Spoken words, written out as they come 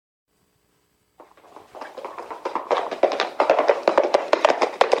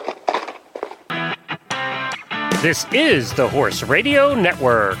This is the Horse Radio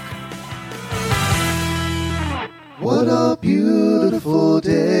Network. What a beautiful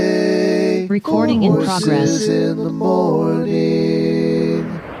day. Recording in progress. In the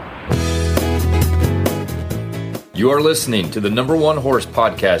morning. You are listening to the #1 horse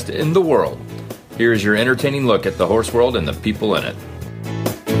podcast in the world. Here's your entertaining look at the horse world and the people in it.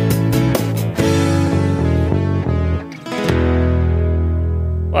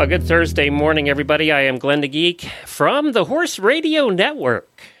 Well, good Thursday morning, everybody. I am Glenn the Geek from the Horse Radio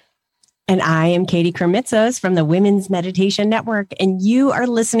Network. And I am Katie Kremitzos from the Women's Meditation Network. And you are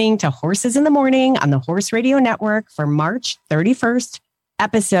listening to Horses in the Morning on the Horse Radio Network for March 31st,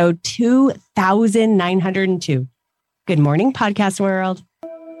 episode 2902. Good morning, podcast world.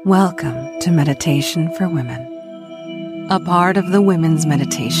 Welcome to Meditation for Women, a part of the Women's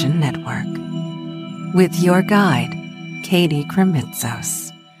Meditation Network, with your guide, Katie Kremitzos.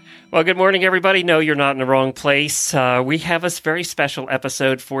 Well, good morning, everybody. No, you're not in the wrong place. We have a very special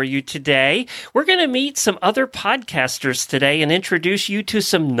episode for you today. We're going to meet some other podcasters today and introduce you to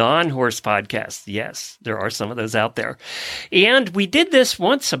some non-horse podcasts. Yes, there are some of those out there. And we did this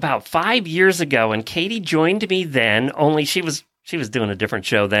once about 5 years ago, and Katie joined me then, only she was doing a different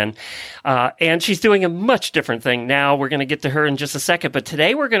show then, and she's doing a much different thing now. We're going to get to her in just a second, but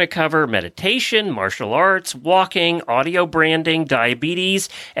today we're going to cover meditation, martial arts, walking, audio branding, diabetes,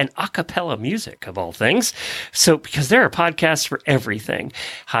 and a cappella music, of all things. So, because there are podcasts for everything.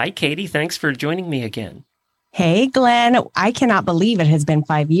 Hi, Katie. Thanks for joining me again. Hey, Glenn. I cannot believe it has been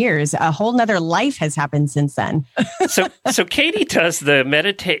 5 years. A whole nother life has happened since then. So Katie does the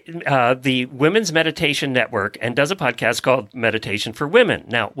Women's Meditation Network and does a podcast called Meditation for Women.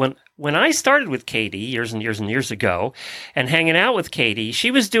 Now, when I started with Katie years and years and years ago and hanging out with Katie, she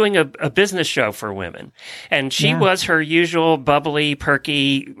was doing a business show for women. And she was her usual bubbly,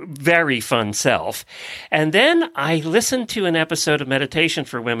 perky, very fun self. And then I listened to an episode of Meditation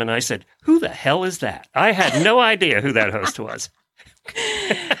for Women. I said, who the hell is that? I had no idea who that host was.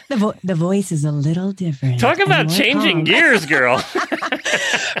 The voice is a little different. Talk about changing gears, girl.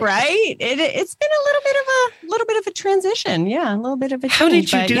 Right? It's been a little bit of a transition. Yeah, a little bit of a change. How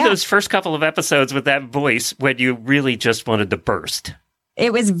did you do those first couple of episodes with that voice when you really just wanted to burst?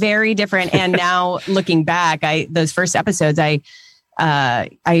 It was very different. And now looking back, those first episodes, I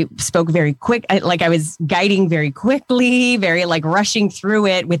spoke very quick, I was guiding very quickly, very rushing through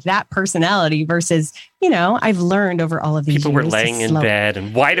it with that personality versus, I've learned over all of these People years. Were laying in bed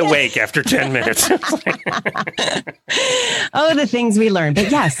and wide awake after 10 minutes. Oh, the things we learned.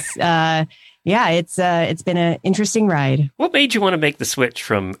 But yes, it's been an interesting ride. What made you want to make the switch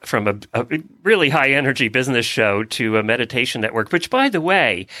from a really high energy business show to a meditation network, which, by the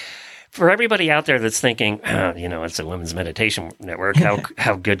way, for everybody out there that's thinking, it's a women's meditation network,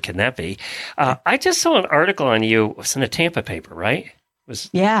 how good can that be? I just saw an article on you. It was in a Tampa paper, right? It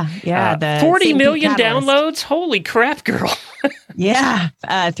was, the 40 million downloads. Holy crap, girl.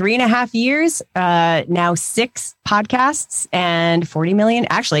 3.5 years, now 6 podcasts and 40 million.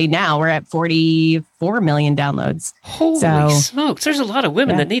 Actually, now we're at 44 million downloads. Holy smokes. There's a lot of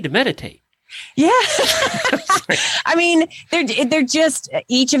women that need to meditate. Yeah. I mean, they're just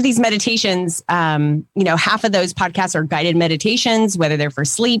each of these meditations, half of those podcasts are guided meditations, whether they're for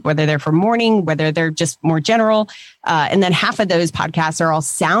sleep, whether they're for morning, whether they're just more general. And then half of those podcasts are all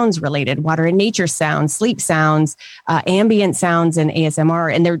sounds related, water and nature sounds, sleep sounds, ambient sounds, and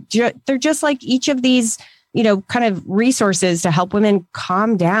ASMR. And they're just like each of these, kind of resources to help women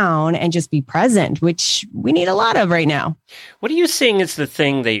calm down and just be present, which we need a lot of right now. What are you seeing is the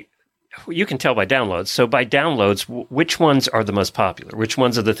thing you can tell by downloads. So by downloads, which ones are the most popular? Which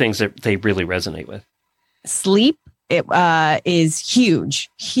ones are the things that they really resonate with? Sleep is huge.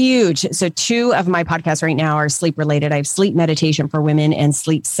 So 2 of my podcasts right now are sleep related. I have Sleep Meditation for Women and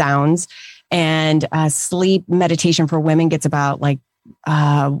Sleep Sounds. And Sleep Meditation for Women gets about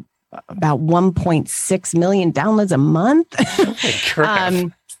 1.6 million downloads a month.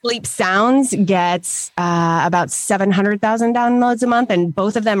 Sleep Sounds gets about 700,000 downloads a month, and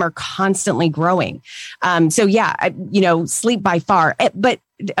both of them are constantly growing. Sleep by far. But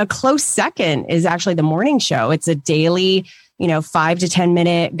a close second is actually the morning show. It's a daily, 5 to 10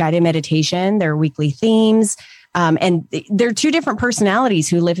 minute guided meditation. There are weekly themes. And there are 2 different personalities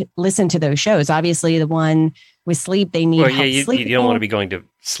who listen to those shows. Obviously, the one with sleep, they need help sleeping. You don't want to be going to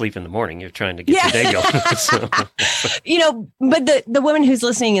sleep in the morning. You're trying to get your day going. But the woman who's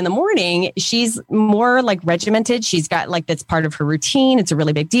listening in the morning, she's more regimented. She's got that's part of her routine. It's a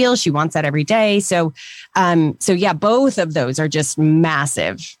really big deal. She wants that every day. So both of those are just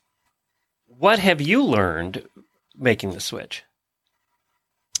massive. What have you learned making the switch?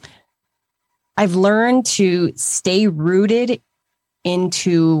 I've learned to stay rooted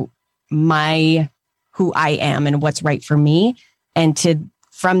into who I am and what's right for me, and to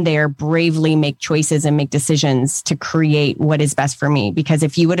from there bravely make choices and make decisions to create what is best for me. Because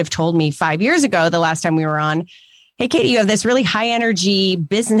if you would have told me 5 years ago, the last time we were on, hey, Katie, you have this really high energy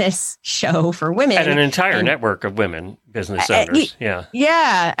business show for women. And an entire network of women business owners. Yeah.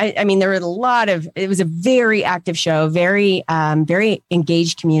 Yeah. I mean, there were it was a very active show, very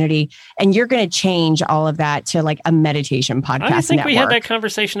engaged community. And you're going to change all of that to like a meditation podcast I think network. we had that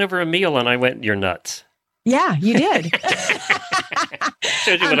conversation over a meal and I went, you're nuts. Yeah, you did.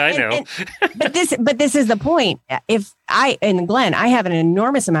 Showed you what I know. But this is the point. And Glenn, I have an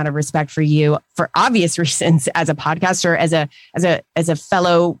enormous amount of respect for you for obvious reasons as a podcaster, as a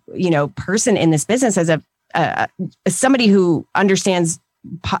fellow, person in this business, as somebody who understands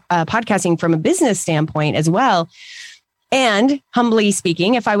podcasting from a business standpoint as well. And humbly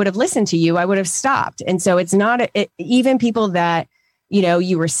speaking, if I would have listened to you, I would have stopped. And so it's not even people that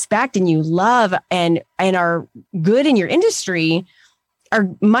you respect and you love and are good in your industry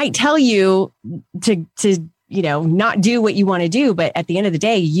might tell you to not do what you want to do. But at the end of the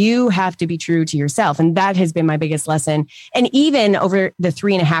day, you have to be true to yourself. And that has been my biggest lesson. And even over the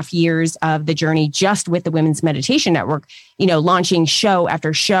 3.5 years of the journey, just with the Women's Meditation Network, launching show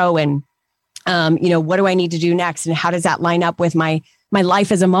after show and, what do I need to do next? And how does that line up with my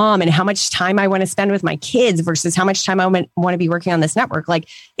life as a mom and how much time I want to spend with my kids versus how much time I want to be working on this network. Like,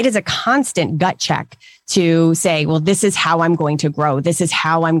 it is a constant gut check to say, well, this is how I'm going to grow. This is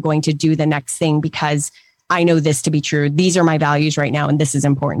how I'm going to do the next thing because I know this to be true. These are my values right now. And this is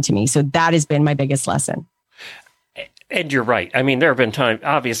important to me. So that has been my biggest lesson. And you're right. I mean, there have been times,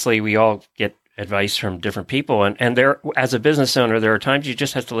 obviously we all get advice from different people. And there, as a business owner, there are times you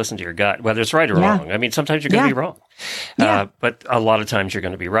just have to listen to your gut, whether it's right or wrong. I mean, sometimes you're going to be wrong, but a lot of times you're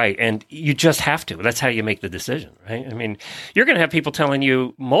going to be right. And you just have to. That's how you make the decision, right? I mean, you're going to have people telling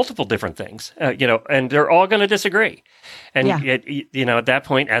you multiple different things, and they're all going to disagree. And, at that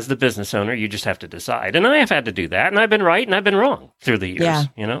point, as the business owner, you just have to decide. And I have had to do that. And I've been right and I've been wrong through the years. Yeah.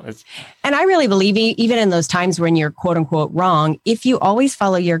 And I really believe even in those times when you're quote unquote wrong, if you always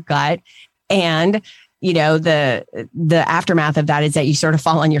follow your gut, and, the aftermath of that is that you sort of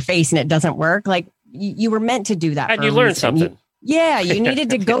fall on your face and it doesn't work. Like you were meant to do that. And you learn something. You needed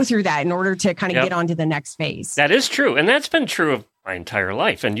to go through that in order to kind of get on to the next phase. That is true. And that's been true of my entire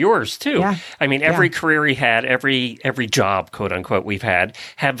life and yours too. Yeah. I mean, every career we had, every job, quote unquote, we've had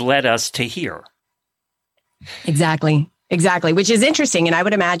have led us to here. Exactly. Which is interesting. And I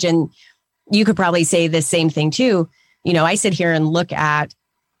would imagine you could probably say the same thing too. I sit here and look at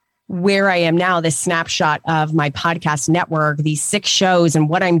where I am now, this snapshot of my podcast network, these 6 shows and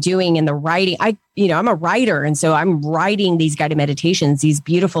what I'm doing in the writing. I'm a writer. And so I'm writing these guided meditations, these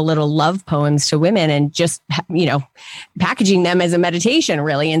beautiful little love poems to women and just, packaging them as a meditation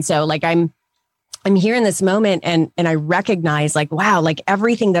really. And so like, I'm here in this moment and I recognize like, wow, like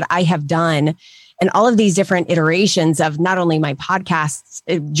everything that I have done and all of these different iterations of not only my podcast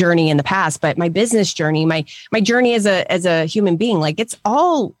journey in the past, but my business journey, my journey as a human being, like it's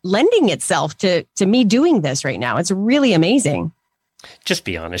all lending itself to me doing this right now. It's really amazing. Just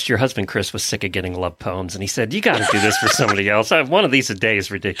be honest. Your husband, Chris, was sick of getting love poems. And he said, you got to do this for somebody else. One of these a day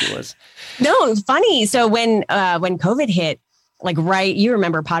is ridiculous. No, funny. So when COVID hit, like, right, you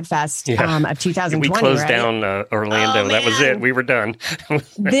remember PodFest of 2020, we closed right? down Orlando. That was it. We were done.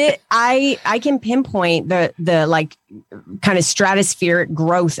 I can pinpoint the like kind of stratospheric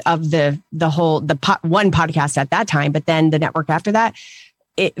growth of the one podcast at that time, but then the network after that.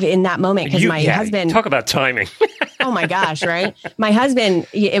 In that moment, because my husband talk about timing. Oh my gosh, right? My husband,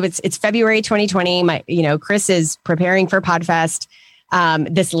 it's February 2020. Chris is preparing for PodFest.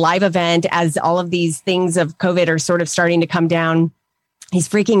 This live event, as all of these things of COVID are sort of starting to come down. He's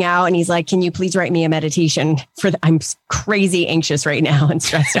freaking out and he's like, can you please write me a meditation I'm crazy anxious right now and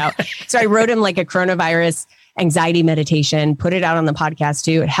stressed out. So I wrote him like a coronavirus anxiety meditation, put it out on the podcast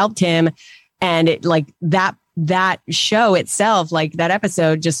too. It helped him. And it like that show itself, like that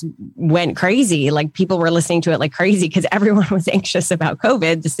episode just went crazy. Like people were listening to it like crazy because everyone was anxious about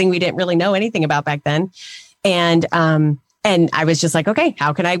COVID, this thing we didn't really know anything about back then. And I was just like,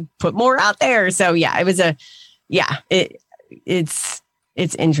 it's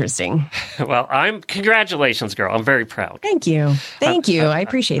it's interesting. Well, congratulations, girl. I'm very proud. Thank you. Thank you. I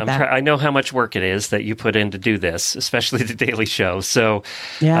appreciate that. I know how much work it is that you put in to do this, especially the Daily Show. So,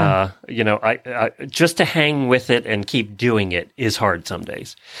 yeah. I just to hang with it and keep doing it is hard some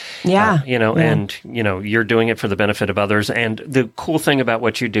days. Yeah. And, you're doing it for the benefit of others. And the cool thing about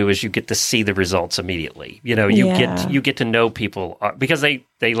what you do is you get to see the results immediately. You get to know people because they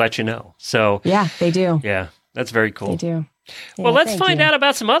let you know. So, yeah, they do. Yeah, that's very cool. They do. Yeah, well, let's find out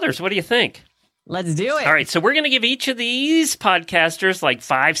about some others. What do you think? Let's do it. All right, so we're going to give each of these podcasters like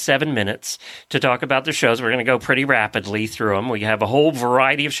 5-7 minutes to talk about their shows. We're going to go pretty rapidly through them. We have a whole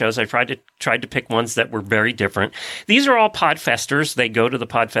variety of shows. I tried to pick ones that were very different. These are all Podfesters. They go to the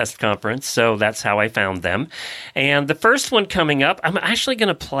Podfest conference, so that's how I found them. And the first one coming up, I'm actually going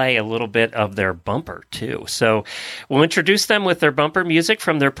to play a little bit of their bumper too. So we'll introduce them with their bumper music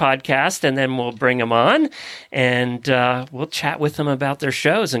from their podcast, and then we'll bring them on, and we'll chat with them about their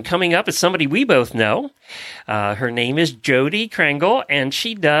shows. And coming up is somebody we both know. Her name is Jody Krangle, and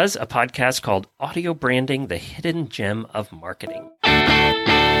she does a podcast called Audio Branding, the Hidden Gem of Marketing.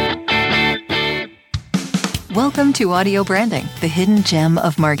 Welcome to Audio Branding, the Hidden Gem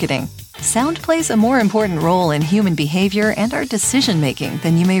of Marketing. Sound plays a more important role in human behavior and our decision-making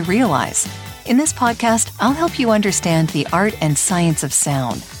than you may realize. In this podcast, I'll help you understand the art and science of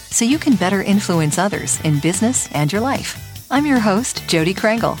sound so you can better influence others in business and your life. I'm your host, Jody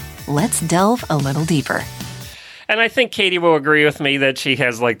Krangle. Let's delve a little deeper. And I think Katie will agree with me that she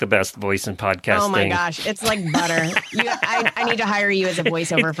has like the best voice in podcasting. Oh my gosh, it's like butter. I need to hire you as a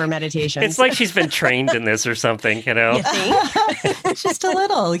voiceover for meditation. It's like she's been trained in this or something, You think? Just a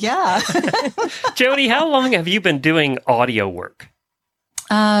little, yeah. Jody, how long have you been doing audio work?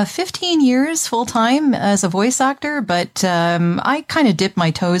 15 years full-time as a voice actor, but I kind of dipped my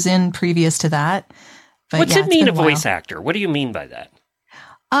toes in previous to that. But What's it mean, a voice while. actor? What do you mean by that?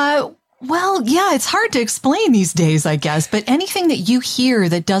 Well, yeah, it's hard to explain these days, I guess, but anything that you hear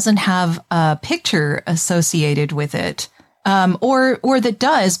that doesn't have a picture associated with it, or that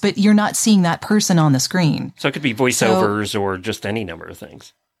does, but you're not seeing that person on the screen. So it could be voiceovers or just any number of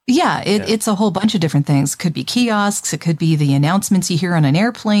things. Yeah, it's a whole bunch of different things. It could be kiosks. It could be the announcements you hear on an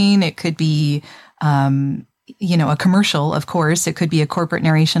airplane. It could be, a commercial, of course. It could be a corporate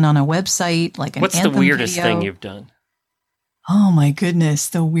narration on a website, like an What's the weirdest thing you've done? Oh my goodness,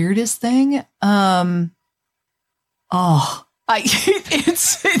 the weirdest thing?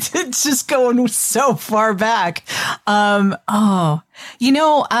 It's just going so far back. I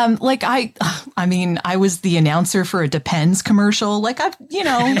was the announcer for a Depends commercial. Like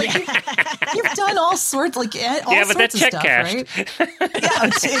you've done all sorts, but that check stuff, cashed. right? Yeah,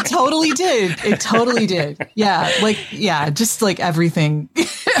 it totally did. It totally did. Yeah, just like everything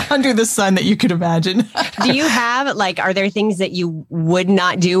under the sun that you could imagine. Do you have are there things that you would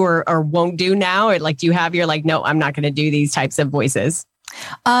not do or won't do now? Or do you have no, I'm not going to do these types of voices?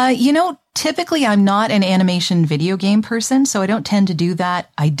 Typically I'm not an animation video game person, so I don't tend to do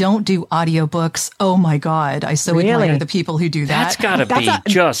that. I don't do audiobooks. Oh my God. I so admire the people who do that. That's gotta be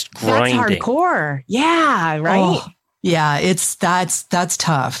just grinding. That's hardcore. Yeah, right? Oh, yeah, that's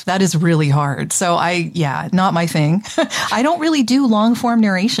tough. That is really hard. So not my thing. I don't really do long form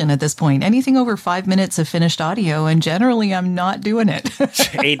narration at this point. Anything over 5 minutes of finished audio, and generally I'm not doing it.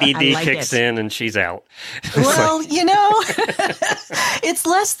 ADD kicks in and she's out. Well, it's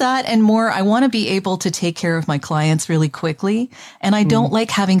less that and more I want to be able to take care of my clients really quickly. And I don't like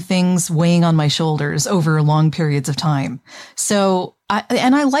having things weighing on my shoulders over long periods of time. So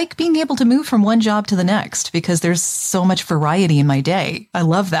I like being able to move from one job to the next because there's so much variety in my day. I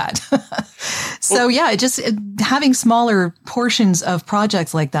love that. Having smaller portions of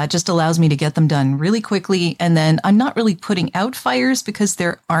projects like that just allows me to get them done really quickly. And then I'm not really putting out fires because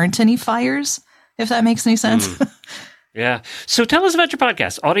there aren't any fires, if that makes any sense. Yeah. So tell us about your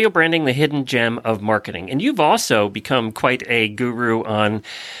podcast, Audio Branding, the Hidden Gem of Marketing. And you've also become quite a guru on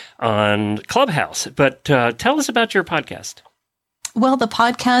Clubhouse. But tell us about your podcast. Well, the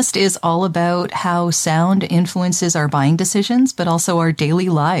podcast is all about how sound influences our buying decisions, but also our daily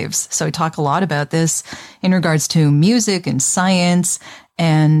lives. So I talk a lot about this in regards to music and science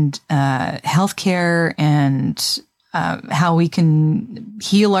and healthcare and how we can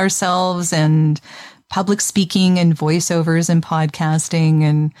heal ourselves and public speaking and voiceovers and podcasting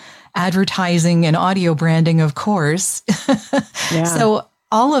and advertising and audio branding, of course. Yeah. So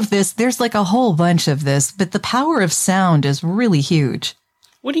all of this, there's a whole bunch of this, but the power of sound is really huge.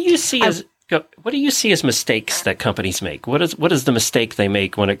 What do you see as mistakes that companies make? What is the mistake they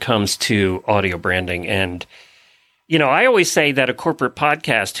make when it comes to audio branding and I always say that a corporate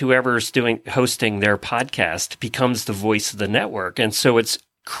podcast, whoever's hosting their podcast, becomes the voice of the network. And so it's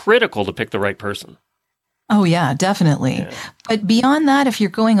critical to pick the right person. Oh, yeah, definitely. Yeah. But beyond that, if you're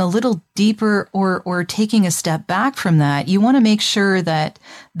going a little deeper or taking a step back from that, you want to make sure that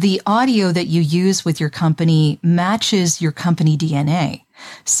the audio that you use with your company matches your company DNA.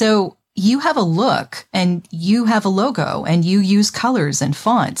 So you have a look and you have a logo and you use colors and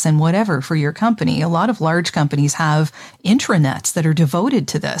fonts and whatever for your company. A lot of large companies have intranets that are devoted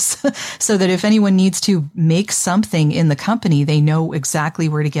to this so that if anyone needs to make something in the company, they know exactly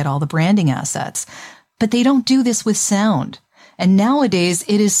where to get all the branding assets. But they don't do this with sound. And nowadays,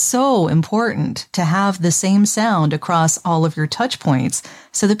 it is so important to have the same sound across all of your touch points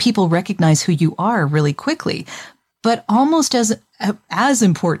so that people recognize who you are really quickly. But almost as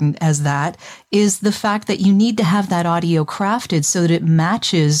important as that is the fact that you need to have that audio crafted so that it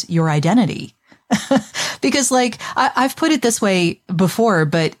matches your identity. Because I've put it this way before,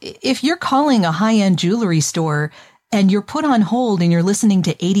 but if you're calling a high-end jewelry store and you're put on hold and you're listening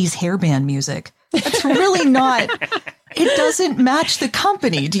to 80s hairband music, that's really not, it doesn't match the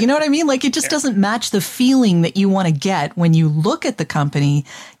company. Do you know what I mean? It just doesn't match the feeling that you want to get when you look at the company.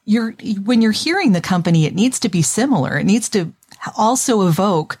 When you're hearing the company, it needs to be similar. It needs to also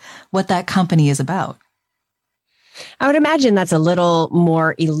evoke what that company is about. I would imagine that's a little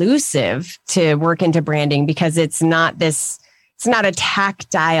more elusive to work into branding because it's not a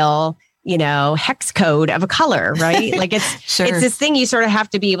tactile, hex code of a color, right? It's Sure. It's this thing you sort of have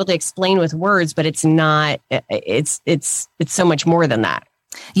to be able to explain with words, but it's not, it's so much more than that.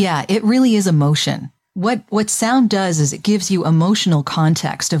 Yeah, it really is emotion. What sound does is it gives you emotional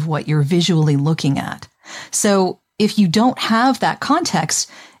context of what you're visually looking at. So if you don't have that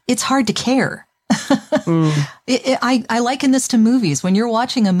context, it's hard to care. I liken this to movies. When you're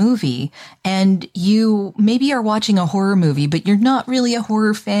watching a movie and you maybe are watching a horror movie, but you're not really a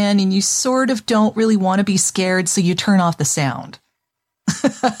horror fan and you sort of don't really want to be scared, so you turn off the sound.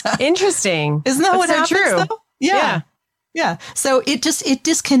 Interesting. Isn't that what so happens, true? though? Yeah. So it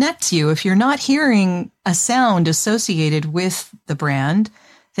disconnects you. If you're not hearing a sound associated with the brand,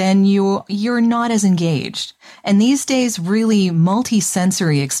 then you're not as engaged. And these days, really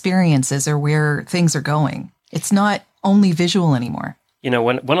multi-sensory experiences are where things are going. It's not only visual anymore.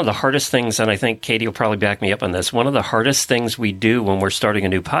 One of the hardest things, and I think Katie will probably back me up on this, one of the hardest things we do when we're starting a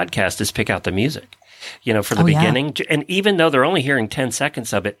new podcast is pick out the music, for the beginning. Yeah. And even though they're only hearing 10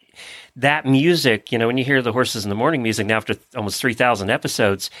 seconds of it, that music, when you hear the Horses in the Morning music now after almost 3,000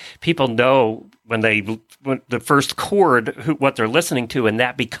 episodes, people know when the first chord, what they're listening to, and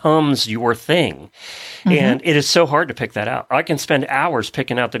that becomes your thing. Mm-hmm. And it is so hard to pick that out. I can spend hours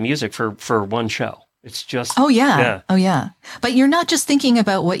picking out the music for one show. It's just... Oh, yeah. But you're not just thinking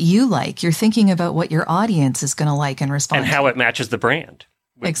about what you like. You're thinking about what your audience is going to like and respond and how it matches the brand.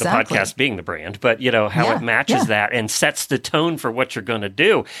 With exactly. The podcast being the brand, but how it matches that and sets the tone for what you're going to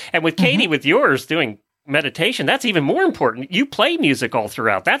do. And with Katie, with yours doing meditation, that's even more important. You play music all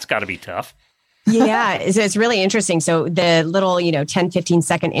throughout. That's got to be tough. Yeah, it's really interesting. So the little, 10, 15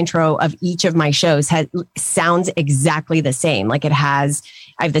 second intro of each of my shows sounds exactly the same. I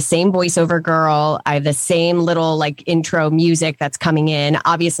have the same voiceover girl. I have the same little intro music that's coming in.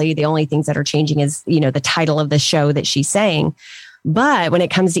 Obviously, the only things that are changing is, the title of the show that she's saying. But when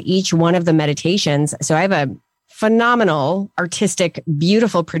it comes to each one of the meditations, so I have a phenomenal, artistic,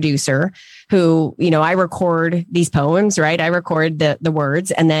 beautiful producer who, I record these poems, right? I record the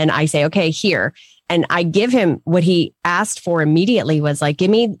words and then I say, okay, here. And I give him what he asked for immediately was give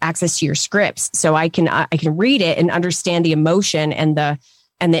me access to your scripts so I can read it and understand the emotion and the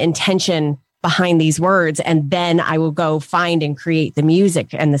intention behind these words. And then I will go find and create the music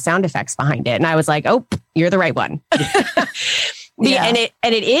and the sound effects behind it. And I was like, oh, you're the right one. Yeah.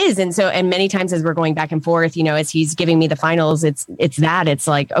 And it is. And so, and many times as we're going back and forth, as he's giving me the finals, it's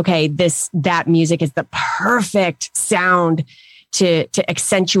okay, that music is the perfect sound to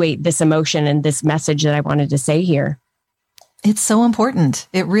accentuate this emotion and this message that I wanted to say here. It's so important.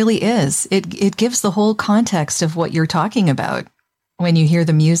 It really is. It gives the whole context of what you're talking about when you hear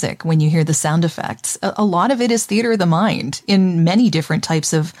the music, when you hear the sound effects. A lot of it is theater of the mind in many different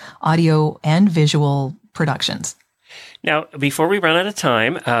types of audio and visual productions. Now, before we run out of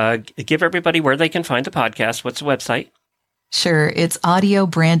time, give everybody where they can find the podcast. What's the website? Sure. It's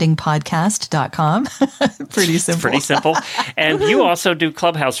audiobrandingpodcast.com. Pretty simple. Pretty simple. And you also do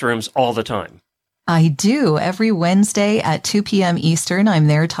Clubhouse rooms all the time. I do. Every Wednesday at 2 p.m. Eastern, I'm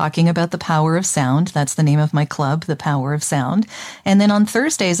there talking about the power of sound. That's the name of my club, The Power of Sound. And then on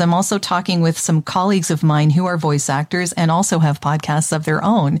Thursdays, I'm also talking with some colleagues of mine who are voice actors and also have podcasts of their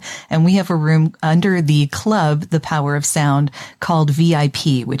own. And we have a room under the club, The Power of Sound, called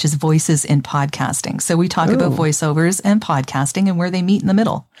VIP, which is Voices in Podcasting. So we talk about voiceovers and podcasting and where they meet in the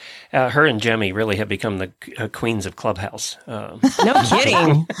middle. Her and Jemmy really have become the queens of Clubhouse. No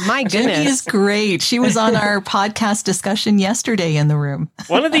kidding. My goodness. Jemmy is great. She was on our podcast discussion yesterday in the room.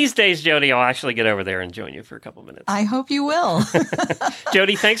 One of these days, Jody, I'll actually get over there and join you for a couple minutes. I hope you will.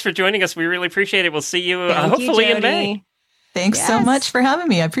 Jody, thanks for joining us. We really appreciate it. We'll see you Thank hopefully you, in May. Thanks so much for having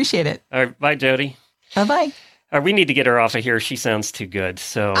me. I appreciate it. All right, bye, Jody. Bye-bye. We need to get her off of here. She sounds too good.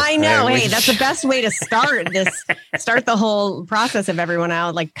 So I know. Hey, that's the best way to start the whole process of everyone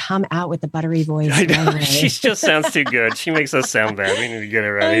out. Like, come out with the buttery voice. I know. She just sounds too good. She makes us sound bad. We need to get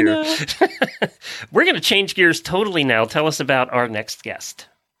her out of here. We're going to change gears totally now. Tell us about our next guest.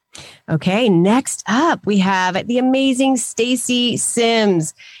 Okay, next up, we have the amazing Stacy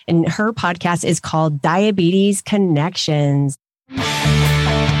Sims, and her podcast is called Diabetes Connections.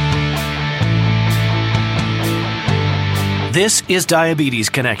 This is Diabetes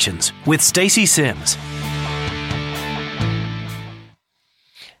Connections with Stacy Sims.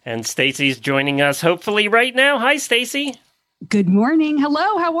 And Stacy's joining us hopefully right now. Hi, Stacy. Good morning.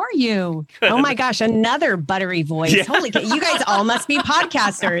 Hello. How are you? Oh my gosh, another buttery voice. Yeah. Holy cow. You guys all must be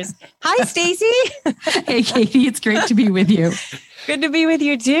podcasters. Hi, Stacy. Hey, Katie. It's great to be with you. Good to be with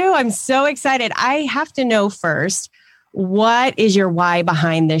you too. I'm so excited. I have to know first, what is your why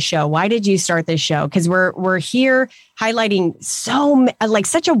behind this show? Why did you start this show? Because we're here highlighting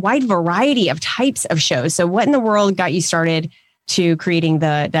such a wide variety of types of shows. So what in the world got you started to creating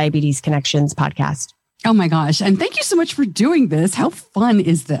the Diabetes Connections podcast? Oh my gosh. And thank you so much for doing this. How fun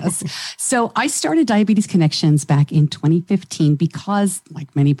is this? So I started Diabetes Connections back in 2015 because,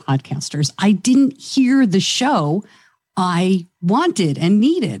 like many podcasters, I didn't hear the show I wanted and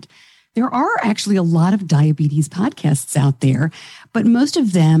needed. There are actually a lot of diabetes podcasts out there, but most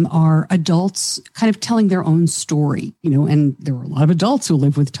of them are adults kind of telling their own story, and there are a lot of adults who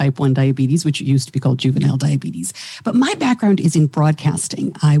live with type 1 diabetes, which used to be called juvenile diabetes. But my background is in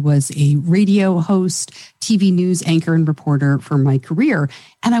broadcasting. I was a radio host, TV news anchor and reporter for my career,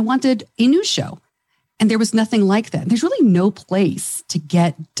 and I wanted a news show. And there was nothing like that. There's really no place to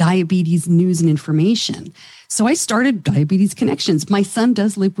get diabetes news and information. So I started Diabetes Connections. My son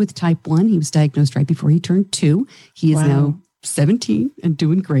does live with type 1. He was diagnosed right before he turned 2. He is now 17 and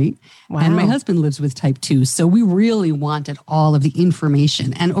doing great. Wow. And my husband lives with type 2. So we really wanted all of the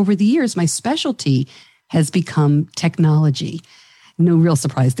information. And over the years, my specialty has become technology. No real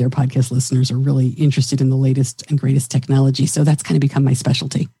surprise there. Podcast listeners are really interested in the latest and greatest technology. So that's kind of become my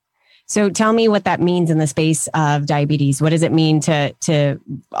specialty. So tell me what that means in the space of diabetes. What does it mean to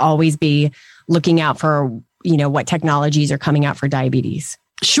always be looking out for, what technologies are coming out for diabetes?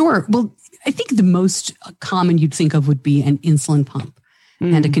 Sure. Well, I think the most common you'd think of would be an insulin pump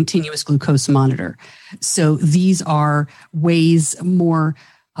and a continuous glucose monitor. So these are ways, more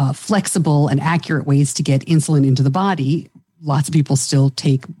flexible and accurate ways to get insulin into the body. Lots of people still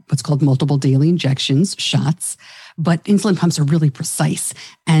take what's called multiple daily injections, shots. But insulin pumps are really precise.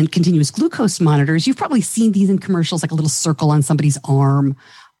 And continuous glucose monitors, you've probably seen these in commercials, like a little circle on somebody's arm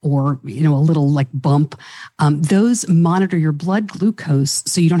or, a little bump. Those monitor your blood glucose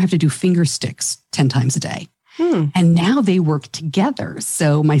so you don't have to do finger sticks 10 times a day. And now they work together.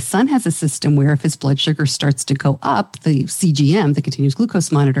 So my son has a system where if his blood sugar starts to go up, the CGM, the continuous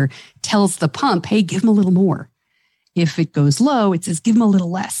glucose monitor, tells the pump, hey, give him a little more. If it goes low, it says, give him a little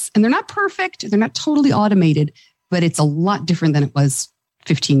less. And they're not perfect. They're not totally automated, but it's a lot different than it was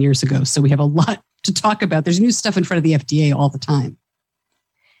 15 years ago. So we have a lot to talk about. There's new stuff in front of the FDA all the time.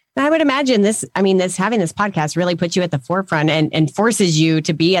 I would imagine having this podcast really puts you at the forefront and forces you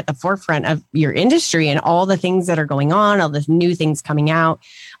to be at the forefront of your industry and all the things that are going on, all the new things coming out.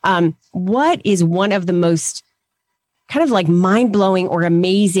 What is one of the most kind of mind-blowing or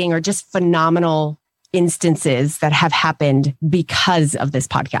amazing or just phenomenal instances that have happened because of this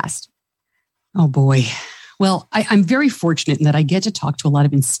podcast? Oh boy. Well, I'm very fortunate in that I get to talk to a lot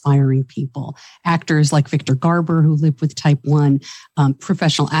of inspiring people, actors like Victor Garber, who live with type 1,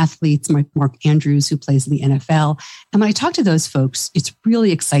 professional athletes, Mark Andrews, who plays in the NFL. And when I talk to those folks, it's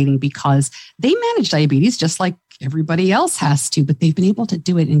really exciting because they manage diabetes just like everybody else has to, but they've been able to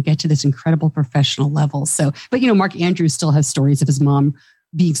do it and get to this incredible professional level. So, but Mark Andrews still has stories of his mom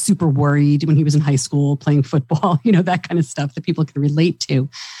being super worried when he was in high school, playing football, that kind of stuff that people can relate to.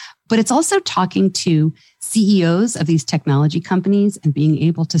 But it's also talking to CEOs of these technology companies and being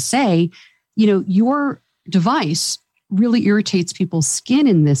able to say, your device really irritates people's skin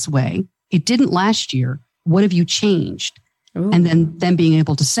in this way. It didn't last year. What have you changed? Ooh. And then being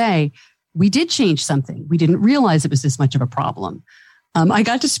able to say, we did change something. We didn't realize it was this much of a problem. I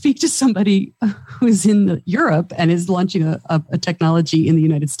got to speak to somebody who's in Europe and is launching a technology in the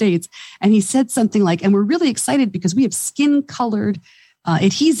United States. And he said something like, and we're really excited because we have skin colored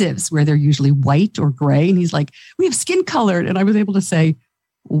adhesives where they're usually white or gray. And he's like, we have skin colored. And I was able to say,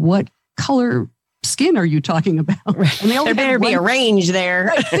 what color skin are you talking about? And there better be a range there.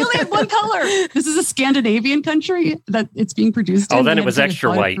 Right, they only had one color. This is a Scandinavian country that it's being produced in. Oh, then it was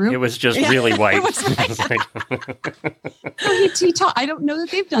extra white. It was just really white. I don't know that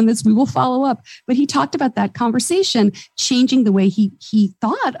they've done this. We will follow up. But he talked about that conversation changing the way he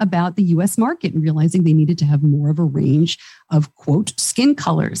thought about the U.S. market and realizing they needed to have more of a range of, quote, skin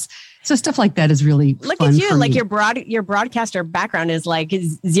colors. So stuff like that is really look fun at you. for Like me. your broadcaster background is like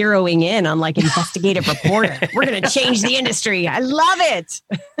zeroing in on like investigative reporter. We're going to change the industry. I love it.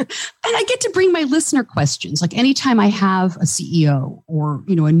 And I get to bring my listener questions. Like anytime I have a CEO or,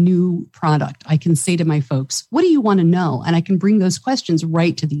 a new product, I can say to my folks, what do you want to know? And I can bring those questions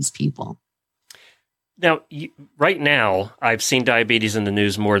right to these people. Now, right now, I've seen diabetes in the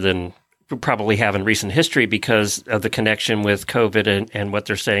news more than probably have in recent history because of the connection with COVID and what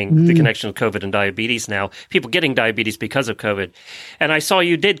they're saying, the connection with COVID and diabetes now, people getting diabetes because of COVID. And I saw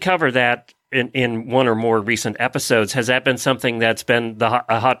you did cover that in one or more recent episodes. Has that been something that's been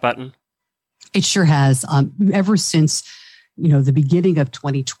a hot button? It sure has. Ever since, the beginning of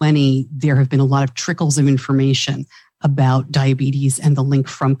 2020, there have been a lot of trickles of information about diabetes and the link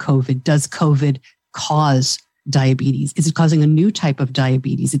from COVID. Does COVID cause diabetes? Is it causing a new type of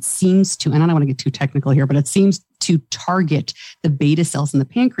diabetes? It seems to, and I don't want to get too technical here, but it seems to target the beta cells in the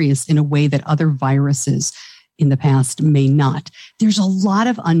pancreas in a way that other viruses in the past may not. There's a lot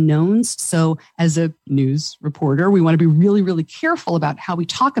of unknowns. So as a news reporter, we want to be really, really careful about how we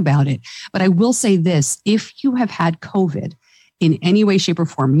talk about it. But I will say this, if you have had COVID in any way, shape, or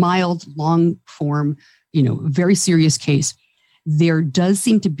form, mild, long form, very serious case, there does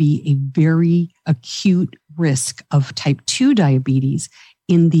seem to be a very acute risk of type 2 diabetes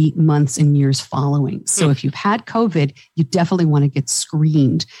in the months and years following. So if you've had COVID, you definitely want to get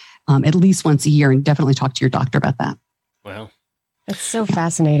screened at least once a year and definitely talk to your doctor about that. Wow. That's so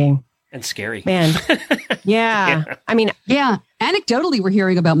fascinating. And scary. Man. Yeah. I mean, yeah. Anecdotally, we're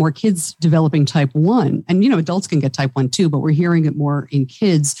hearing about more kids developing type 1. And, adults can get type 1 too, but we're hearing it more in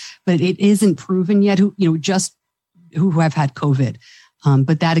kids. But it isn't proven yet who have had COVID.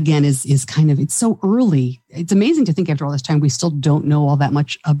 But that again is kind of, it's so early. It's amazing to think after all this time, we still don't know all that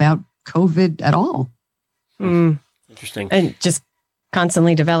much about COVID at all. Interesting. And just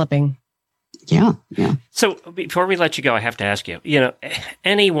constantly developing. Yeah. So before we let you go, I have to ask you,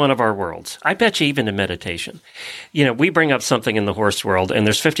 any one of our worlds, I bet you even in meditation, we bring up something in the horse world and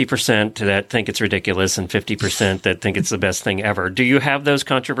there's 50% that think it's ridiculous and 50% that think it's the best thing ever. Do you have those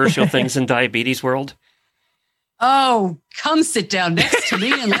controversial things in diabetes world? Oh, come sit down next to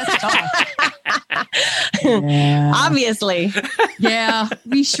me and let's talk. Yeah. Obviously. Yeah,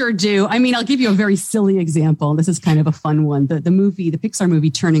 we sure do. I mean, I'll give you a very silly example. This is kind of a fun one. The Pixar movie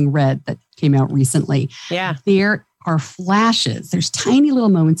Turning Red that came out recently. Yeah. There are flashes. There's tiny little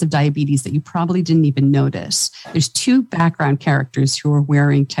moments of diabetes that you probably didn't even notice. There's two background characters who are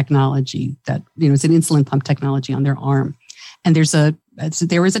wearing technology that, it's an insulin pump technology on their arm. And there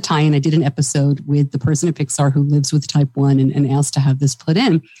was a tie-in. I did an episode with the person at Pixar who lives with type 1 and asked to have this put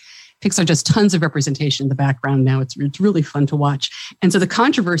in. Pixar does tons of representation in the background now. It's really fun to watch. And so the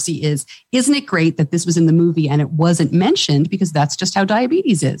controversy is, isn't it great that this was in the movie and it wasn't mentioned? Because that's just how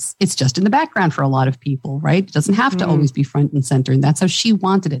diabetes is. It's just in the background for a lot of people, right? It doesn't have to always be front and center. And that's how she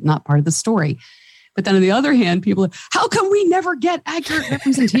wanted it, not part of the story. But then on the other hand, people are, how come we never get accurate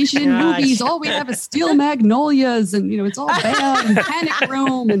representation in movies? All we have is Steel Magnolias and, it's all bad and Panic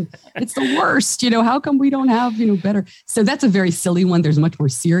Room and it's the worst. How come we don't have, better? So that's a very silly one. There's much more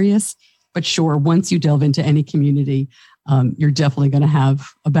serious. But sure, once you delve into any community, you're definitely going to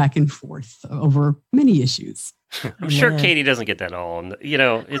have a back and forth over many issues. I'm sure Katie doesn't get that all.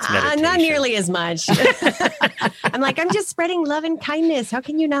 It's meditation. Not nearly as much. I'm like, I'm just spreading love and kindness. How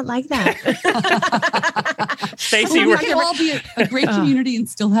can you not like that? Stacy, we can all be a great community and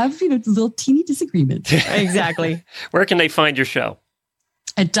still have, little teeny disagreements. Exactly. Where can they find your show?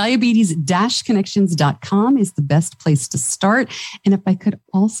 At diabetes-connections.com is the best place to start. And if I could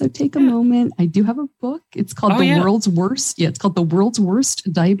also take a moment, I do have a book. It's called World's Worst. Yeah, it's called The World's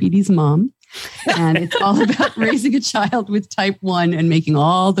Worst Diabetes Mom. And it's all about raising a child with type 1 and making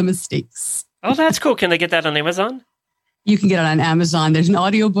all the mistakes. Oh, that's cool. Can they get that on Amazon? You can get it on Amazon. There's an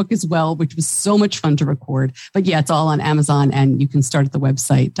audiobook as well, which was so much fun to record. But yeah, it's all on Amazon, and you can start at the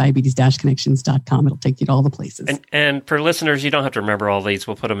website, diabetes-connections.com. It'll take you to all the places. And for listeners, you don't have to remember all these.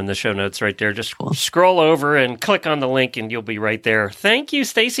 We'll put them in the show notes right there. Just scroll over and click on the link, and you'll be right there. Thank you,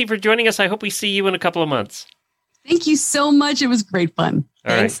 Stacy, for joining us. I hope we see you in a couple of months. Thank you so much. It was great fun.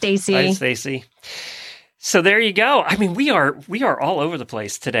 Thanks, Stacy. Bye, Stacy. So there you go. I mean, we are all over the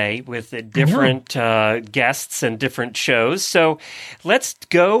place today with different guests and different shows. So let's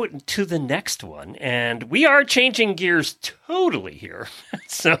go to the next one. And we are changing gears totally here.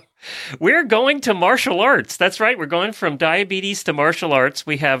 So we're going to martial arts. That's right. We're going from diabetes to martial arts.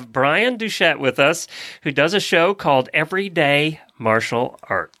 We have Brian Duchette with us, who does a show called Everyday Martial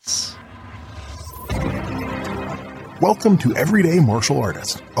Arts. Welcome to Everyday Martial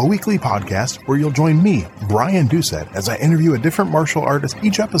Artist, a weekly podcast where you'll join me, Brian Duchette, as I interview a different martial artist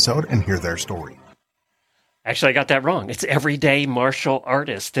each episode and hear their story. Actually, I got that wrong. It's Everyday Martial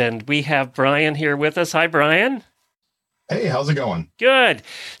Artist, and we have Brian here with us. Hi, Brian. Hey, how's it going? Good.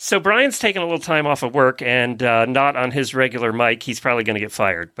 So Brian's taking a little time off of work and not on his regular mic. He's probably going to get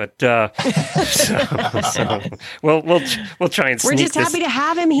fired, but so we'll try and sneak We're just happy to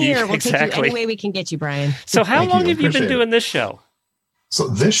have him here. We'll Exactly. take you any way we can get you, Brian. So how Thank long you. have you been Appreciate doing this show? So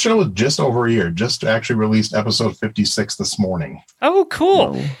this show is just over a year. Just actually released episode 56 this morning. Oh,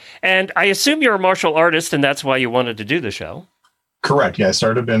 cool. Whoa. And I assume you're a martial artist, and that's why you wanted to do the show. Correct. Yeah, I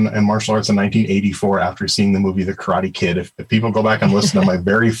started in martial arts in 1984 after seeing the movie The Karate Kid. If people go back and listen to my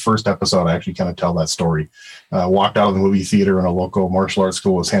very first episode, I actually kind of tell that story. Walked out of the movie theater and a local martial arts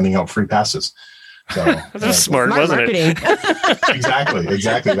school was handing out free passes. So that's smart, wasn't marketing. it?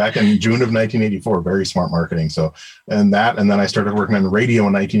 Exactly. Back in June of 1984, very smart marketing. So, and then I started working on radio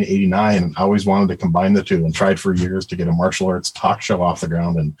in 1989, and I always wanted to combine the two and tried for years to get a martial arts talk show off the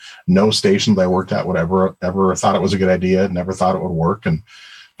ground. And no stations I worked at would ever thought it was a good idea. Never thought it would work. And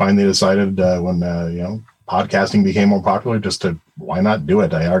finally decided when podcasting became more popular, just to why not do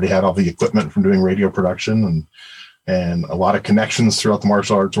it? I already had all the equipment from doing radio production and a lot of connections throughout the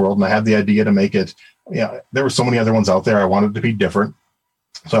martial arts world. And I had the idea to make it, there were so many other ones out there. I wanted to be different.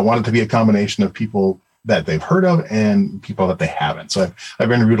 So I wanted to be a combination of people that they've heard of and people that they haven't. So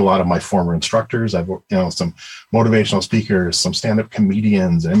I've interviewed a lot of my former instructors. I've, some motivational speakers, some stand-up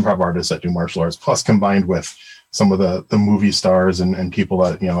comedians, and improv artists that do martial arts, plus combined with some of the movie stars and people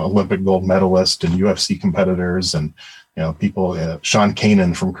that, Olympic gold medalists and UFC competitors and, people, Sean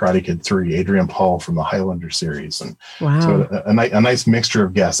Kanan from Karate Kid 3, Adrian Paul from the Highlander series. And wow. So a nice mixture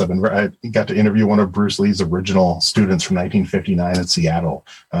of guests. I got to interview one of Bruce Lee's original students from 1959 in Seattle.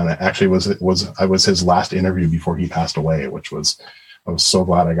 And actually I was his last interview before he passed away, I was so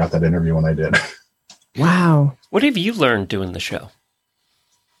glad I got that interview when I did. Wow. What have you learned doing the show?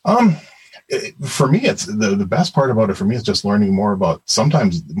 For me, it's the best part about it for me is just learning more about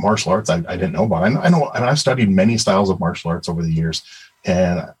sometimes martial arts I didn't know about. I know, and I've studied many styles of martial arts over the years,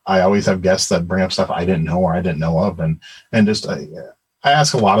 and I always have guests that bring up stuff I didn't know or I didn't know of, and just I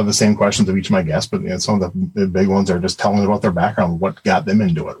ask a lot of the same questions of each of my guests, but some of the big ones are just telling about their background, what got them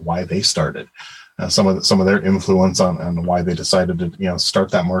into it, why they started. Some of their influence on why they decided to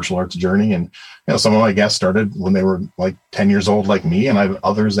start that martial arts journey. And some of my guests started when they were like 10 years old like me, and I have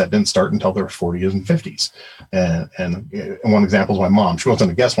others that didn't start until their 40s and 50s. And one example is my mom. She wasn't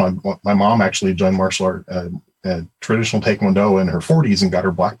a guest. My mom actually joined martial art traditional Taekwondo in her 40s and got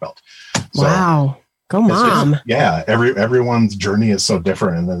her black belt. So, wow. Go mom. Everyone's journey is so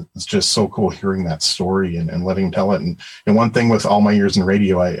different, and it's just so cool hearing that story and letting them tell it. And one thing with all my years in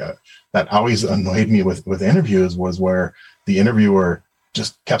radio, that always annoyed me with interviews was where the interviewer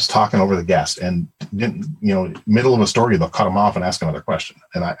just kept talking over the guest and didn't, middle of a story, they'll cut them off and ask another question.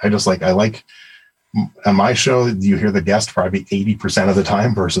 And I like on my show, you hear the guest probably 80% of the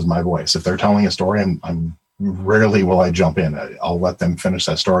time versus my voice. If they're telling a story, I'm rarely will I jump in. I'll let them finish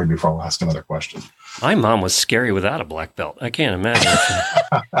that story before I'll ask another question. My mom was scary without a black belt. I can't imagine.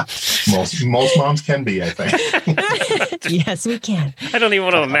 Most moms can be, I think. Yes, we can. I don't even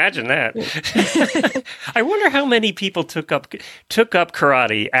want to imagine that. I wonder how many people took up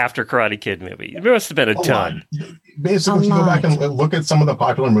karate after Karate Kid movie. There must have been a ton. Basically, if you go back and look at some of the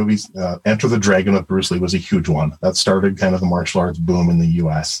popular movies, Enter the Dragon with Bruce Lee was a huge one. That started kind of the martial arts boom in the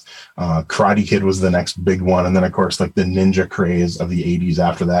U.S. Karate Kid was the next big one. And then, of course, like the ninja craze of the 80s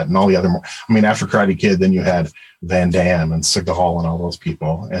after that and all the other after Karate Kid, then you had Van Damme and Seagal and all those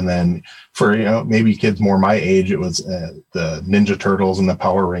people. And then for, maybe kids more my age, it was the Ninja Turtles and the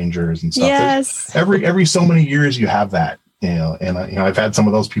Power Rangers and stuff. Yes. Every so many years you have that, and I've had some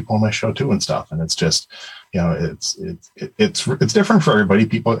of those people on my show too and stuff. And it's just, it's different for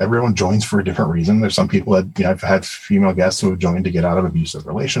everybody. Everyone joins for a different reason. There's some people that, I've had female guests who have joined to get out of abusive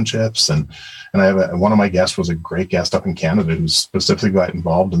relationships. And I have one of my guests was a great guest up in Canada who specifically got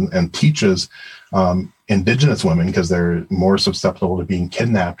involved and teaches Indigenous women because they're more susceptible to being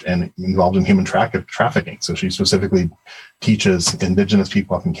kidnapped and involved in human trafficking. So she specifically teaches Indigenous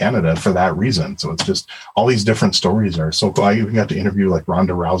people up in Canada for that reason. So it's just all these different stories are so cool. I even got to interview like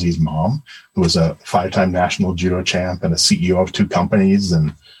Ronda Rousey's mom, who was a 5-time national judo champ and a CEO of 2 companies.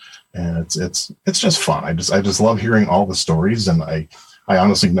 And it's just fun. I just love hearing all the stories. And I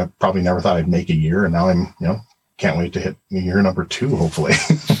honestly probably never thought I'd make a year. And now I'm, can't wait to hit year number 2, hopefully.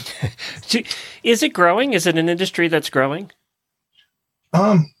 Is it growing? Is it an industry that's growing?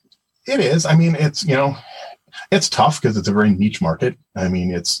 It is. I mean, it's tough because it's a very niche market. I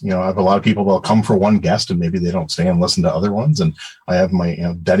mean, I have a lot of people that'll come for one guest and maybe they don't stay and listen to other ones. And I have my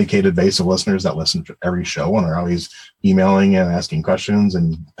dedicated base of listeners that listen to every show and are always emailing and asking questions.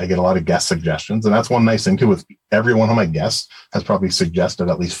 And I get a lot of guest suggestions. And that's one nice thing too, with every one of my guests has probably suggested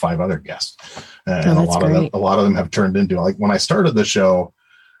at least 5 other guests. And a lot of them have turned into, like, when I started the show,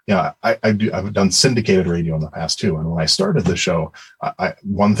 I've done syndicated radio in the past too. And when I started the show,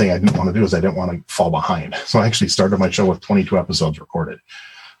 one thing I didn't want to do is I didn't want to fall behind. So I actually started my show with 22 episodes recorded,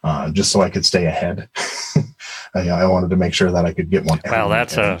 just so I could stay ahead. I wanted to make sure that I could get one. Wow,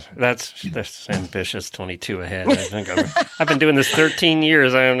 that's ambitious. 22 ahead. I think I've been doing this 13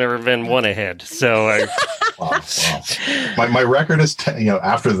 years. I have never been one ahead. So wow. My record is 10,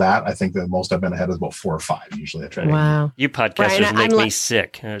 after that, I think the most I've been ahead is about 4 or 5. Usually I try to. Wow. You podcasters make me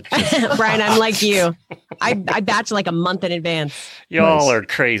sick. Brian, I'm like you. I batch like a month in advance. Y'all are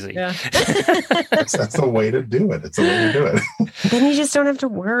crazy. Yeah. That's the way to do it. It's the way to do it. Then you just don't have to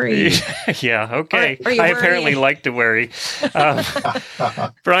worry. Yeah. Okay. Are I apparently like to worry.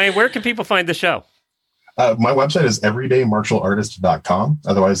 Brian, where can people find the show? My website is everydaymartialartist.com.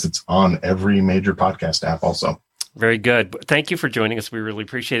 Otherwise, it's on every major podcast app also. Very good. Thank you for joining us. We really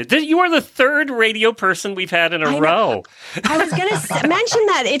appreciate it. You are the 3rd radio person we've had in a row. I was going to mention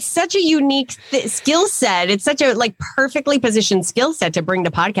that. It's such a unique skill set. It's such a perfectly positioned skill set to bring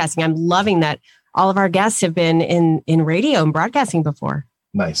to podcasting. I'm loving that all of our guests have been in radio and broadcasting before.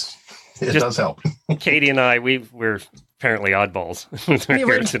 Nice. It does help. Katie and I, we're apparently oddballs.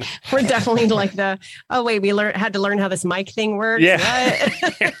 We're definitely like we had to learn how this mic thing works. Yeah,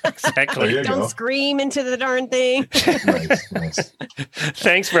 exactly. Don't scream into the darn thing. Nice.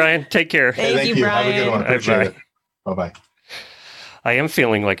 Thanks, Brian. Take care. Thank you, Brian. Have a good one. Appreciate it. Bye-bye. I am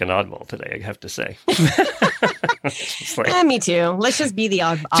feeling like an oddball today, I have to say. Me too. Let's just be the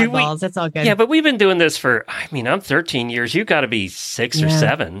oddballs. That's all good. Yeah, but we've been doing this for, I'm 13 years. You got to be 6 or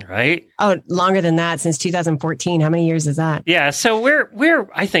 7, right? Oh, longer than that, since 2014. How many years is that? Yeah, so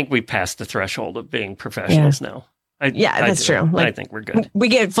I think we passed the threshold of being professionals now. That's true. I think we're good. We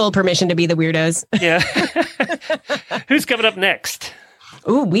get full permission to be the weirdos. Yeah. Who's coming up next?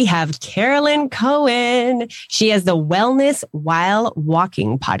 Ooh, we have Carolyn Cohen. She has the Wellness While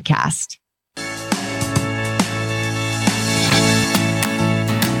Walking podcast.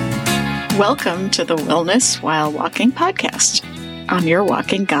 Welcome to the Wellness While Walking podcast. I'm your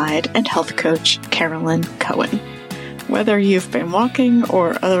walking guide and health coach, Carolyn Cohen. Whether you've been walking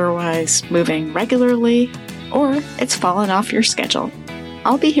or otherwise moving regularly, or it's fallen off your schedule,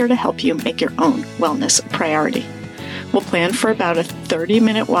 I'll be here to help you make your own wellness a priority. We'll plan for about a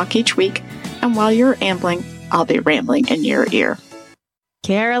 30-minute walk each week, and while you're ambling, I'll be rambling in your ear.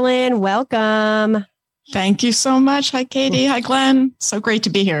 Carolyn, welcome. Thank you so much. Hi, Katie. Hi, Glenn. So great to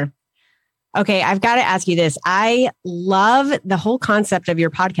be here. Okay, I've got to ask you this. I love the whole concept of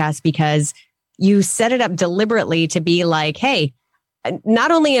your podcast because you set it up deliberately to be like, hey, not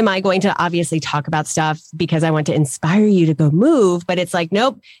only am I going to obviously talk about stuff because I want to inspire you to go move, but it's like,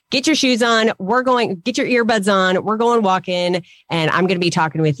 nope, get your shoes on. Get your earbuds on. We're going walking and I'm going to be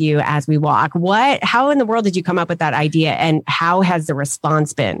talking with you as we walk. How in the world did you come up with that idea and how has the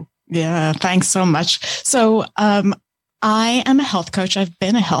response been? Yeah, thanks so much. So, I am a health coach. I've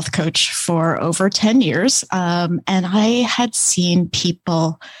been a health coach for over 10 years. And I had seen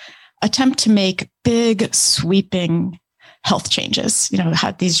people attempt to make big sweeping health changes,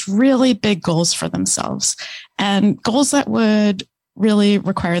 had these really big goals for themselves and goals that would really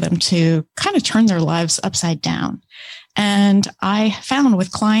require them to kind of turn their lives upside down. And I found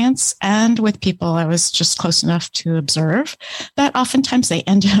with clients and with people I was just close enough to observe that oftentimes they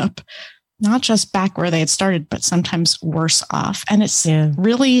ended up not just back where they had started, but sometimes worse off. And it's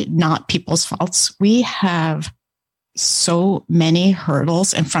really not people's faults. We have so many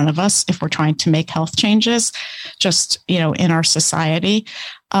hurdles in front of us if we're trying to make health changes, just, in our society.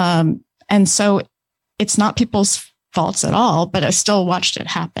 And so it's not people's faults at all, but I still watched it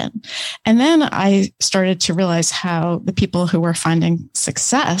happen. And then I started to realize how the people who were finding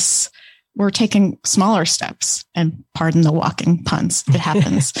success were taking smaller steps, and pardon the walking puns, it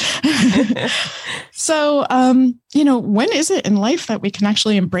happens. So, when is it in life that we can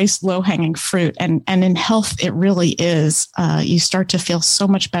actually embrace low-hanging fruit? And in health, it really is. You start to feel so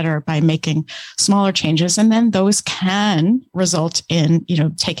much better by making smaller changes. And then those can result in,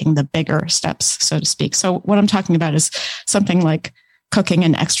 taking the bigger steps, so to speak. So what I'm talking about is something like cooking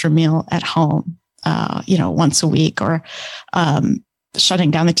an extra meal at home, once a week, or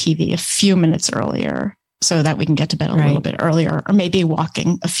shutting down the TV a few minutes earlier so that we can get to bed a little bit earlier, or maybe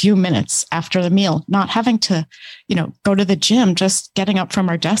walking a few minutes after the meal, not having to, go to the gym, just getting up from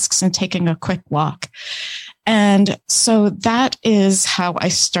our desks and taking a quick walk. And so that is how I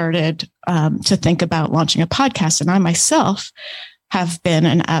started to think about launching a podcast. And I myself have been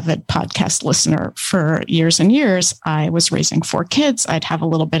an avid podcast listener for years and years. I was raising 4 kids. I'd have a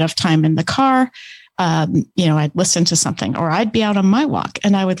little bit of time in the car. I'd listen to something, or I'd be out on my walk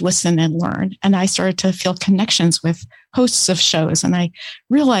and I would listen and learn. And I started to feel connections with hosts of shows. And I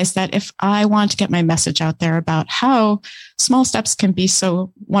realized that if I want to get my message out there about how small steps can be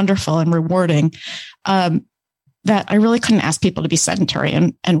so wonderful and rewarding, that I really couldn't ask people to be sedentary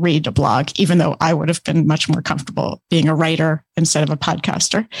and read a blog, even though I would have been much more comfortable being a writer instead of a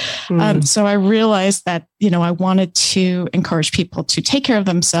podcaster. So I realized that, I wanted to encourage people to take care of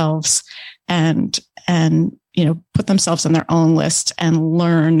themselves and put themselves on their own list and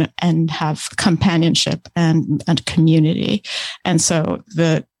learn and have companionship and community. And so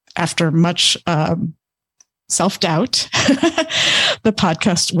after much self-doubt, the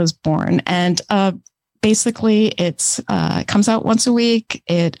podcast was born. And basically, it comes out once a week.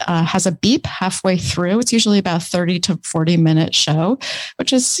 It has a beep halfway through. It's usually about 30 to 40 minute show,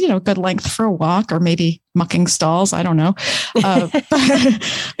 which is, good length for a walk, or maybe mucking stalls. I don't know.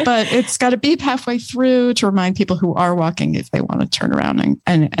 But it's got a beep halfway through to remind people who are walking, if they want to turn around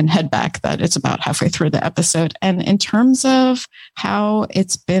and head back, that it's about halfway through the episode. And in terms of how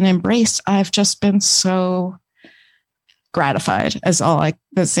it's been embraced, I've just been so gratified. That's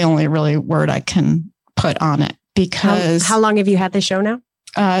the only really word I can put on it. Because how long have you had the show now?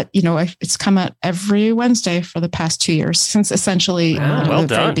 It's come out every Wednesday for the past 2 years, since essentially the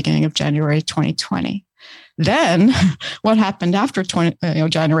very beginning of January 2020. Then what happened after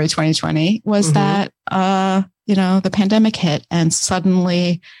January 2020 was that, the pandemic hit, and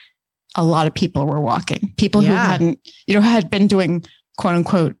suddenly a lot of people were walking. People who hadn't, had been doing quote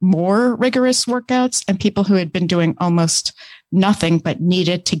unquote more rigorous workouts, and people who had been doing almost nothing but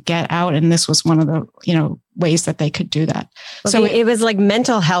needed to get out. And this was one of the, ways that they could do that. Well, so it was like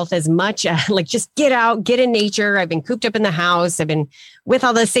mental health as much like just get out, get in nature. I've been cooped up in the house. I've been with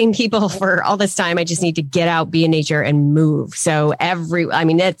all the same people for all this time. I just need to get out, be in nature, and move. So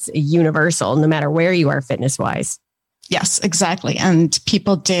that's universal, no matter where you are fitness wise. Yes, exactly. And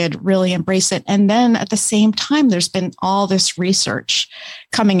people did really embrace it. And then at the same time, there's been all this research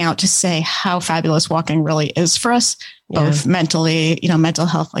coming out to say how fabulous walking really is for us, both mentally, mental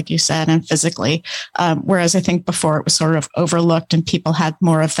health, like you said, and physically. Whereas I think before it was sort of overlooked, and people had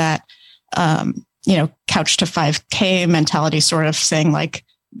more of that, couch to 5K mentality, sort of saying like,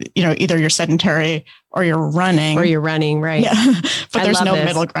 either you're sedentary or you're running. Right. Yeah. But there's no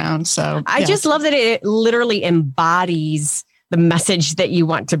middle ground. So I just love that it literally embodies the message that you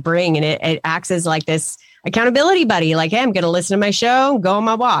want to bring. And it acts as like this accountability buddy. Like, hey, I'm going to listen to my show, go on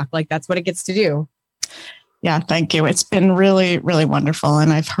my walk. Like that's what it gets to do. Yeah. Thank you. It's been really, really wonderful.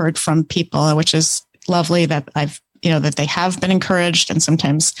 And I've heard from people, which is lovely, that that they have been encouraged, and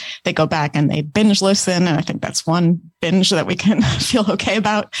sometimes they go back and they binge listen. And I think that's one binge that we can feel okay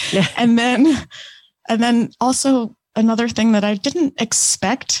about. Yeah. And then also another thing that I didn't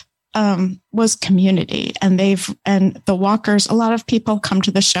expect was community. And the walkers, a lot of people come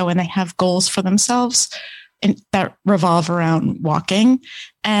to the show and they have goals for themselves that revolve around walking,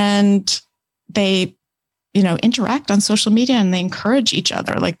 and they interact on social media, and they encourage each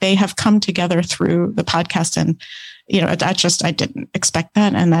other. Like they have come together through the podcast, and I didn't expect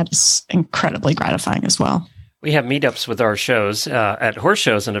that. And that is incredibly gratifying as well. We have meetups with our shows at horse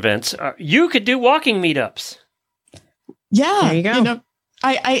shows and events. You could do walking meetups. Yeah. There you go.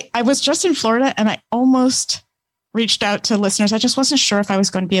 I was just in Florida, and I almost reached out to listeners. I just wasn't sure if I was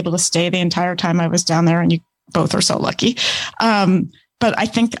going to be able to stay the entire time I was down there, and you both are so lucky. but I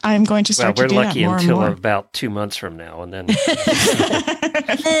think I'm going to start to do that more and more. We're lucky until about 2 months from now, and then it's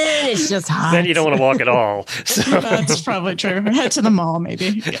just hot. Then you don't want to walk at all. So. That's probably true. Head to the mall,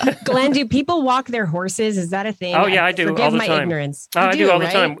 maybe. Yeah. Glenn, do people walk their horses? Is that a thing? Oh yeah, I do all the time. My ignorance. I do all the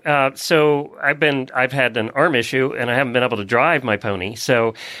time. So I've had an arm issue, and I haven't been able to drive my pony.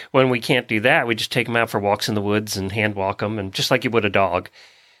 So when we can't do that, we just take them out for walks in the woods and hand walk them, and just like you would a dog.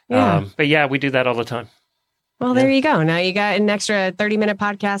 Yeah. But yeah, we do that all the time. Well, there you go. Now you got an extra 30-minute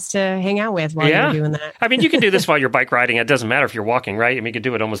podcast to hang out with while you're doing that. I mean, you can do this while you're bike riding. It doesn't matter if you're walking, right? I mean, you can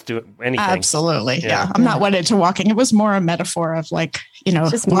do anything. Absolutely. Yeah. I'm not wedded to walking. It was more a metaphor of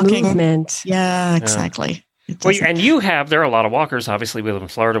just walking. Movement. Yeah, exactly. Well, and there are a lot of walkers. Obviously, we live in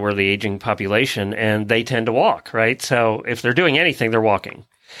Florida, we're the aging population, and they tend to walk, right? So if they're doing anything, they're walking.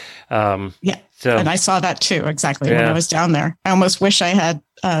 So, and I saw that too, exactly, when I was down there. I almost wish I had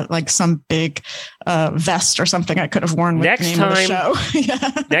some big vest or something I could have worn with the name of the show.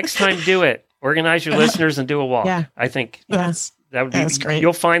 Next time, do it. Organize your listeners and do a walk. Yeah. I think that would be great.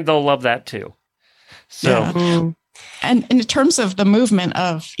 You'll find they'll love that too. So, and in terms of the movement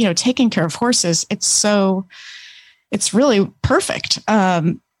of, taking care of horses, it's really perfect. A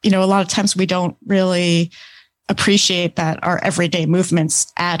lot of times we don't really appreciate that our everyday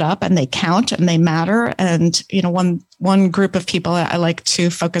movements add up and they count and they matter. And, one group of people I like to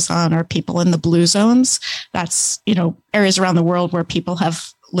focus on are people in the blue zones. That's, areas around the world where people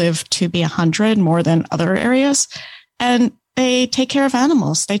have lived to be 100 more than other areas. And they take care of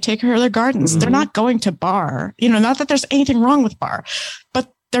animals. They take care of their gardens. Mm-hmm. They're not going to bar, not that there's anything wrong with bar,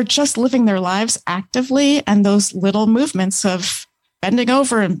 but they're just living their lives actively. And those little movements of bending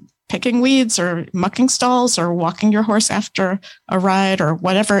over and picking weeds or mucking stalls or walking your horse after a ride or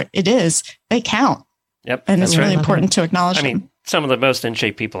whatever it is, they count. Yep. And it's really important to acknowledge them. I mean, some of the most in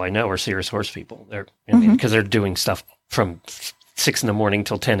shape people I know are serious horse people. They're, because they're doing stuff from 6 a.m.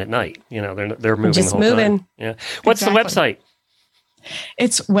 till 10 p.m. They're moving just the whole moving. time. Yeah. What's the website?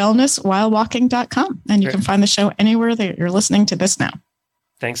 It's wellnesswhilewalking.com. And you can find the show anywhere that you're listening to this now.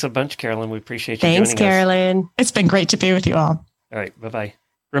 Thanks a bunch, Carolyn. We appreciate you Thanks, joining Carolyn. us. It's been great to be with you all. All right. Bye-bye.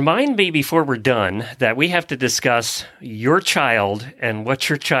 Remind me before we're done that we have to discuss your child and what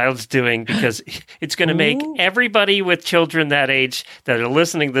your child's doing, because it's going to make everybody with children that age that are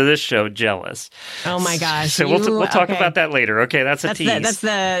listening to this show jealous. Oh my gosh! So we'll talk about that later. Okay, that's a tease. That's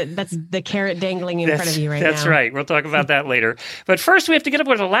the carrot dangling in front of you right That's now. right. We'll talk about that later. But first, we have to get up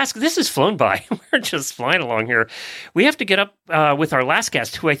with Alaska. This has flown by. We're just flying along here. We have to get up with our last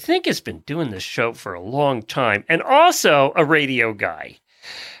guest, who I think has been doing this show for a long time, and also a radio guy.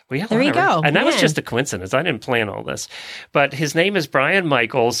 There you go. And that was just a coincidence. I didn't plan all this. But his name is Brian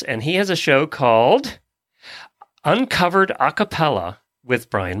Michaels, and he has a show called Uncovered Acapella with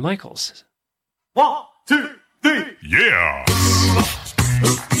Brian Michaels. 1, 2, 3. Yeah.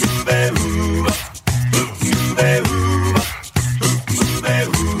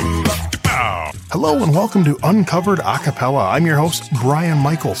 Hello and welcome to Uncovered Acapella. I'm your host, Brian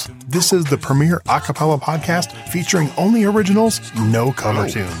Michaels. This is the premier acapella podcast featuring only originals, no cover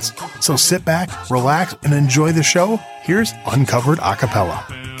tunes. So sit back, relax, and enjoy the show. Here's Uncovered Acapella.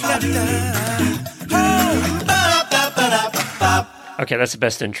 Okay, that's the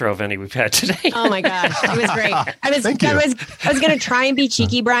best intro of any we've had today. Oh my gosh, it was great. I was going to try and be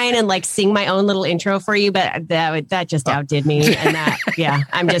cheeky, Brian, and sing my own little intro for you, but that just outdid me. And I'm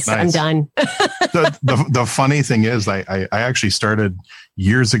Nice. done. The funny thing is, I actually started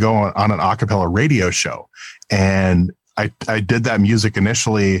years ago on an acapella radio show, and I did that music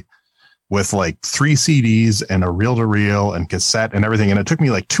initially with 3 CDs and a reel-to-reel and cassette and everything. And it took me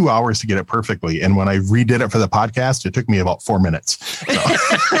 2 hours to get it perfectly. And when I redid it for the podcast, it took me about 4 minutes. So.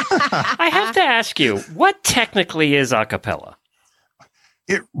 I have to ask you, what technically is acapella?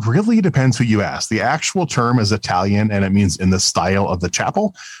 It really depends who you ask. The actual term is Italian, and it means in the style of the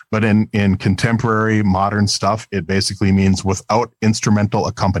chapel. But in contemporary modern stuff, it basically means without instrumental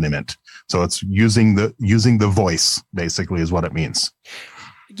accompaniment. So it's using the voice, basically, is what it means.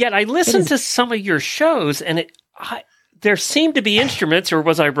 Yet I listened to some of your shows, and there seemed to be instruments, or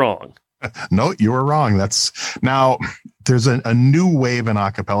was I wrong? No, you were wrong. Now there's a new wave in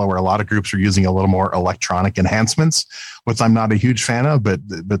acapella where a lot of groups are using a little more electronic enhancements, which I'm not a huge fan of, but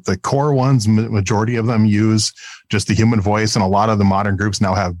the core ones, majority of them use just the human voice. And a lot of the modern groups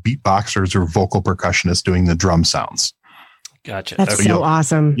now have beatboxers or vocal percussionists doing the drum sounds. Gotcha. That's so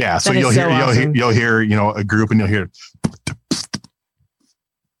awesome. Yeah. So you'll hear, a group, and you'll hear.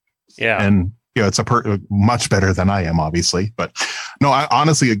 Yeah. And it's much better than I am, obviously. But No,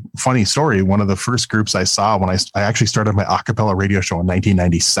 honestly, a funny story. One of the first groups I saw when I actually started my a cappella radio show in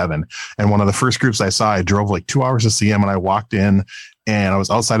 1997. And one of the first groups I saw, I drove like 2 hours to see them, and I walked in and I was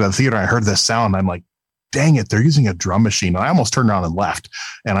outside of the theater. I heard this sound. I'm like, dang it, they're using a drum machine. And I almost turned around and left.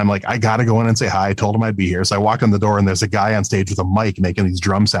 And I'm like, I got to go in and say hi. I told him I'd be here. So I walked in the door, and there's a guy on stage with a mic making these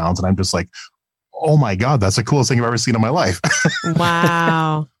drum sounds. And I'm just like, oh my God, that's the coolest thing I've ever seen in my life.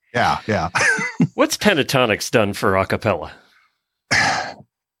 Wow. Yeah. What's Pentatonics done for a cappella?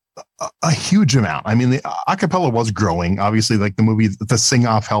 A huge amount. I mean, the acapella was growing. Obviously, like the movie, the sing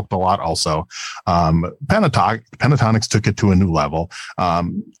off helped a lot also. Pentatonics took it to a new level.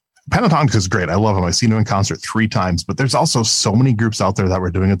 Pentatonics is great. I love them. I've seen them in concert 3 times, but there's also so many groups out there that were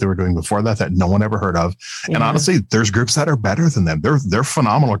doing what they were doing before that no one ever heard of. Yeah. And honestly, there's groups that are better than them. They're a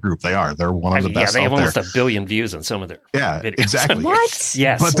phenomenal group. They are. They're one of the best. Yeah, they have out almost there. 1 billion views on some of their videos. Exactly. What?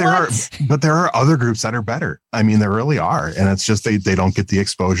 Yes. But there are other groups that are better. I mean, there really are. And it's just they don't get the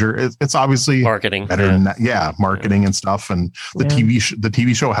exposure. It's obviously marketing better than that. Yeah, marketing and stuff. And the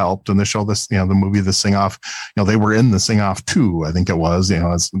TV show helped, and the show the movie The Sing Off, they were in The Sing Off 2, I think it was.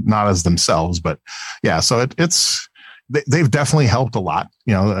 It's not as themselves, but yeah, so they've definitely helped a lot,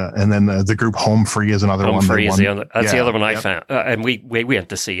 and then the group Home Free is another one. Home Free is the other one I found, and we went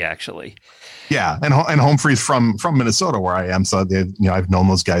to see actually. Yeah, and Home Free is from Minnesota, where I am. So I've known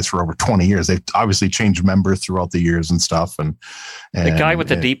those guys for over 20 years. They've obviously changed members throughout the years and stuff. And the guy with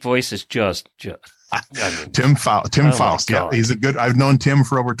the deep voice is just. Tim Faust. Yeah, he's a good. I've known Tim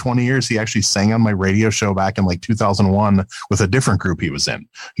for over 20 years. He actually sang on my radio show back in like 2001 with a different group he was in.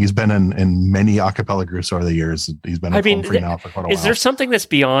 He's been in many a cappella groups over the years. He's been in Home Free now for quite a while. Is there something that's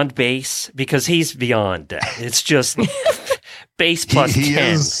beyond bass? Because he's beyond that. It's just bass plus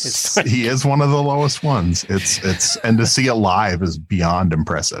 10. He is one of the lowest ones. It's and to see it live is beyond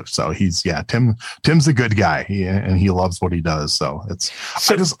impressive. So Tim's a good guy. He loves what he does. So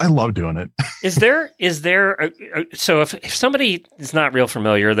I love doing it. Is there so if somebody is not real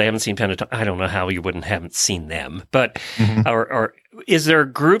familiar, they haven't seen Pentatonics, I don't know how you haven't seen them, but or is there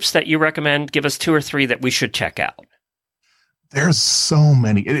groups that you recommend? Give us 2 or 3 that we should check out. There's so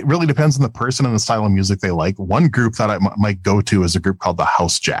many. It really depends on the person and the style of music they like. One group that I might go to is a group called the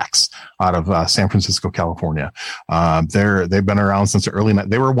House Jacks out of San Francisco, California. They've been around since the early 90s.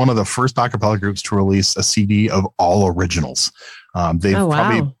 They were one of the first a cappella groups to release a CD of all originals. They've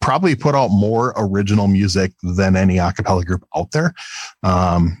probably put out more original music than any a cappella group out there.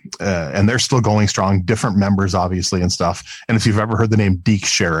 And they're still going strong, different members, obviously, and stuff. And if you've ever heard the name Deke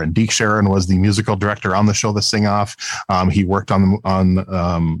Sharon was the musical director on the show The Sing Off. He worked on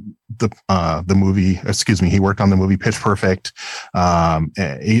the movie, he worked on the movie Pitch Perfect.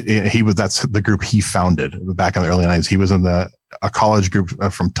 That's the group he founded back in the early 90s. He was in a college group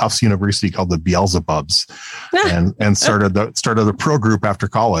from Tufts University called the Beelzebubs, and started the pro group after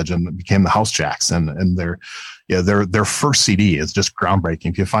college and became the House Jacks. And their first CD is just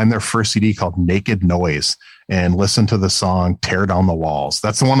groundbreaking. If you find their first CD called Naked Noise and listen to the song Tear Down the Walls,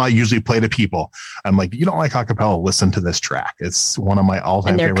 that's the one I usually play to people. I'm like, you don't like a cappella, listen to this track. It's one of my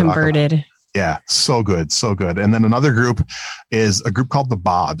all-time favorite. And they're converted. Yeah, so good. And then another group is a group called the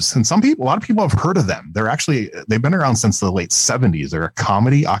Bobs. And a lot of people have heard of them. They've been around since the late 70s. They're a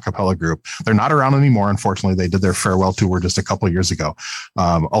comedy a cappella group. They're not around anymore. Unfortunately, they did their farewell tour just a couple of years ago.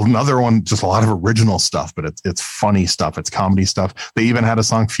 Another one, just a lot of original stuff, but it's funny stuff. It's comedy stuff. They even had a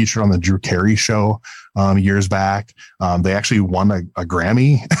song featured on the Drew Carey show years back. They actually won a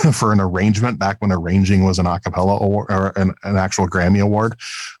Grammy for an arrangement back when arranging was an a cappella award, or an actual Grammy award.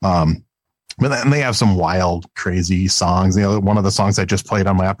 But then they have some wild, crazy songs. One of the songs I just played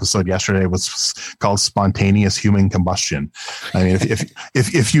on my episode yesterday was called "Spontaneous Human Combustion." I mean,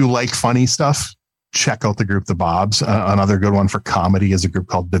 if you like funny stuff, check out the group The Bobs. Another good one for comedy is a group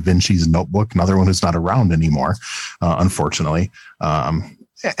called Da Vinci's Notebook. Another one who's not around anymore, unfortunately. And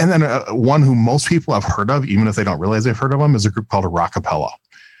then one who most people have heard of, even if they don't realize they've heard of them, is a group called Rockapella.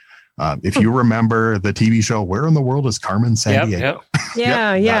 If you remember the TV show, Where in the World is Carmen Sandiego?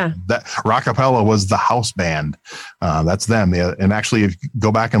 Yeah. That Rockapella was the house band. That's them. And actually, if you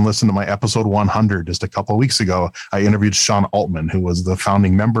go back and listen to my episode 100 just a couple of weeks ago, I interviewed Sean Altman, who was the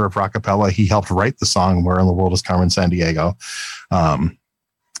founding member of Rockapella. He helped write the song Where in the World is Carmen Sandiego.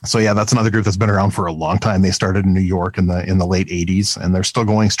 So yeah, that's another group that's been around for a long time. They started in New York in the late 80s, and they're still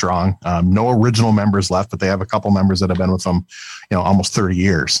going strong. No original members left, but they have a couple members that have been with them, almost 30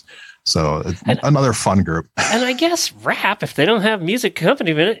 years. So another fun group. And I guess rap, if they don't have music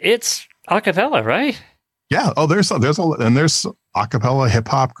accompaniment in it, it's a cappella, right? Yeah. Oh, there's a cappella hip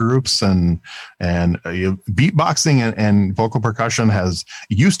hop groups and beatboxing and vocal percussion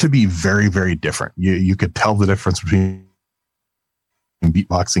used to be very, very different. You could tell the difference between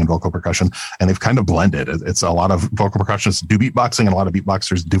beatboxing and vocal percussion, and they've kind of blended. It's a lot of vocal percussionists do beatboxing and a lot of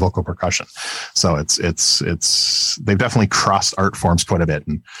beatboxers do vocal percussion. So it's they've definitely crossed art forms quite a bit.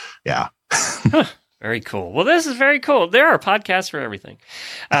 And yeah. Very cool. Well, this is very cool. There are podcasts for everything.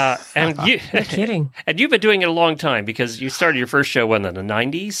 And you, no kidding. And you've been doing it a long time because you started your first show in the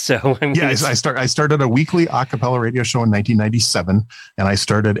 90s. So I started a weekly a cappella radio show in 1997, and I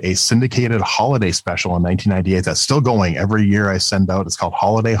started a syndicated holiday special in 1998. That's still going. Every year I send out, it's called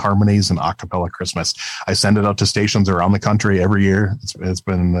Holiday Harmonies and A Cappella Christmas. I send it out to stations around the country every year. It's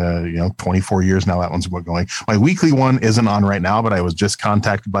been 24 years now. That one's been going. My weekly one isn't on right now, but I was just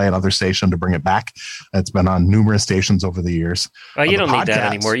contacted by another station to bring it back. It's been on numerous stations over the years. Well, you don't need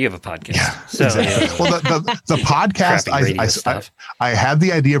that anymore. You have a podcast. Yeah, so, exactly. Well, the podcast, I had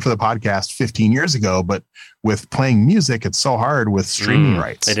the idea for the podcast 15 years ago, but with playing music, it's so hard with streaming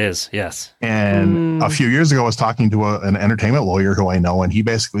rights. It is, yes. And a few years ago, I was talking to an entertainment lawyer who I know, and he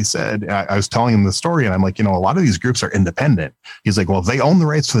basically said, I was telling him the story, and I'm like, a lot of these groups are independent. He's like, well, if they own the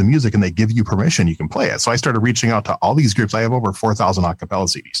rights to the music and they give you permission, you can play it. So I started reaching out to all these groups. I have over 4,000 a cappella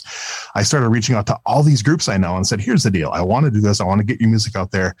CDs. I started reaching out to all these groups I know and said, here's the deal. I want to do this. I want to get your music out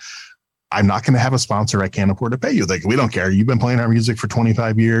there. I'm not going to have a sponsor. I can't afford to pay you. Like, we don't care. You've been playing our music for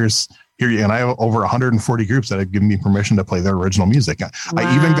 25 years. And I have over 140 groups that have given me permission to play their original music. Wow.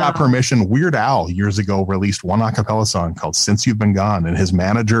 I even got permission. Weird Al years ago released one a cappella song called Since You've Been Gone, and his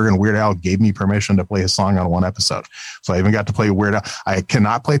manager and Weird Al gave me permission to play a song on one episode. So I even got to play Weird Al. I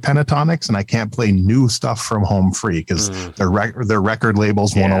cannot play Pentatonics, and I can't play new stuff from Home Free because their record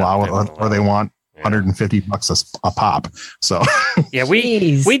labels won't allow it, or they want $150 a pop. So yeah,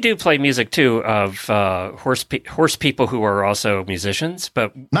 we do play music too of horse people who are also musicians,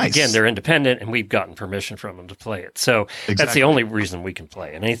 but again, they're independent, and we've gotten permission from them to play it. So that's the only reason we can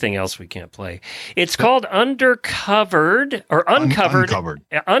play, and anything else we can't play. It's called Uncovered a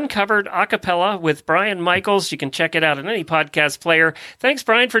cappella with Brian Michaels. You can check it out on any podcast player. Thanks,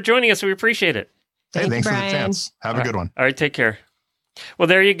 Brian, for joining us. We appreciate it. Hey, thanks for the chance. Have a good one. All right, take care. Well,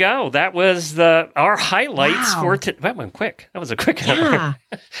 there you go. That was our highlights for that went quick. That was a quick one. Yeah.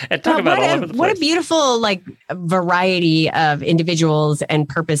 And talk about all over the place. What a beautiful variety of individuals and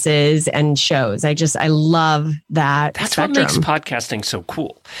purposes and shows. I love that. That's spectrum. What makes podcasting so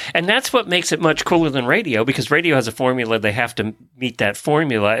cool. And that's what makes it much cooler than radio, because radio has a formula. They have to meet that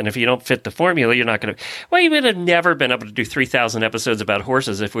formula. And if you don't fit the formula, you're not going to. Well, you would have never been able to do 3,000 episodes about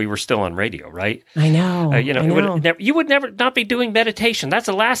horses if we were still on radio, right? I know. You would never not be doing meditation. That's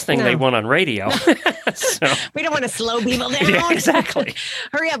the last thing they want on radio. So. We don't want to slow people down. Yeah, exactly.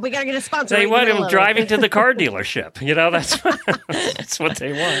 Hurry up. We got to get a sponsor. They want them driving to the car dealership. That's what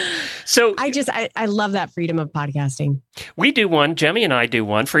they want. So I love that freedom of podcasting. We do one. Jemmy and I do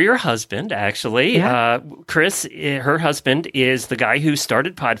one for your husband, actually. Yeah. Chris, her husband, is the guy who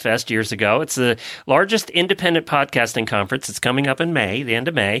started Podfest years ago. It's the largest independent podcasting conference. It's coming up in May, the end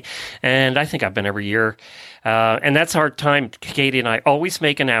of May. And I think I've been every year. And that's our time. Katie and I always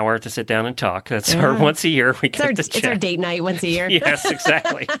make an hour to sit down and talk. That's our once a year. We get to chat. It's our date night once a year. Yes,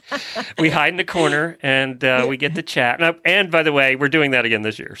 exactly. We hide in the corner and we get to chat. And by the way, we're doing that again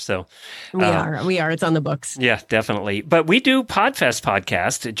this year. So we are. It's on the books. Yeah, definitely. But we do Podfest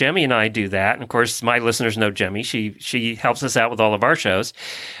podcast. Jemmy and I do that. And of course, my listeners know Jemmy. She helps us out with all of our shows.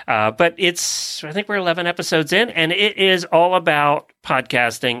 But I think we're 11 episodes in, and it is all about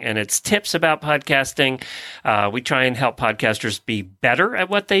podcasting, and it's tips about podcasting. We try and help podcasters be better at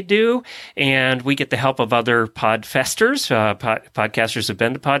what they do, and we get the help of other Podfesters. Podcasters have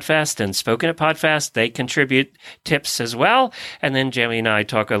been to Podfest and spoken at Podfest. They contribute tips as well, and then Jamie and I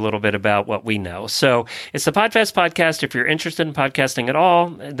talk a little bit about what we know. So it's the Podfest podcast. If you're interested in podcasting at all,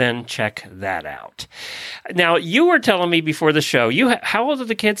 then check that out. Now, you were telling me before the show, how old are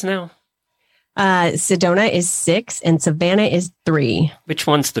the kids now? Sedona is 6 and Savannah is 3. Which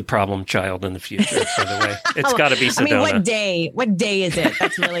one's the problem child in the future, by the way? It's got to be Sedona. I mean, what day is it?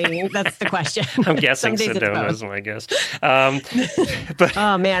 That's the question. I'm guessing Sedona is my guess. But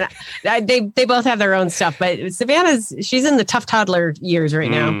oh man, they both have their own stuff, but she's in the tough toddler years right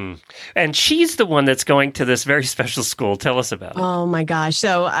now. And she's the one that's going to this very special school. Tell us about it. Oh my gosh.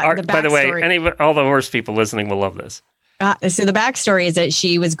 So by the way, all the horse people listening will love this. So the backstory is that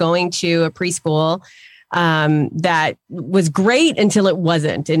she was going to a preschool that was great until it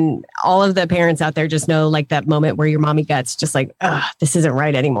wasn't. And all of the parents out there just know that moment where your mommy gut's just like, this isn't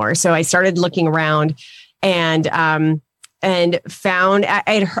right anymore. So I started looking around and found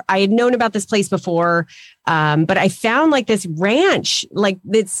I had known about this place before, but I found this ranch,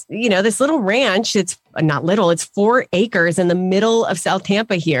 this little ranch. It's not little, it's 4 acres in the middle of South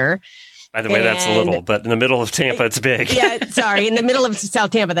Tampa here. By the way, that's little, but in the middle of Tampa, it's big. Yeah, sorry. In the middle of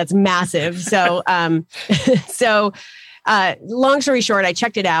South Tampa, that's massive. So, long story short, I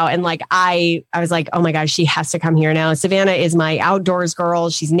checked it out and like, I was like, oh my gosh, she has to come here now. Savannah is my outdoors girl.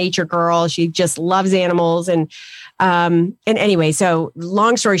 She's nature girl. She just loves animals. And anyway, so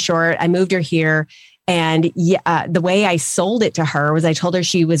long story short, I moved her here. And the way I sold it to her was I told her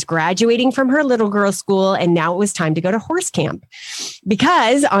she was graduating from her little girl school and now it was time to go to horse camp.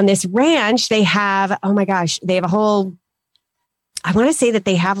 Because on this ranch, they have, oh my gosh, they have a whole, I want to say that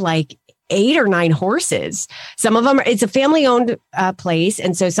they have like 8 or 9 horses. Some of them, it's a family owned place.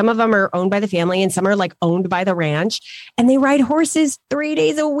 And so some of them are owned by the family and some are like owned by the ranch. And they ride horses 3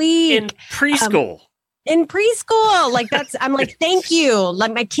 days a week. In preschool. In preschool. Like I'm like, thank you.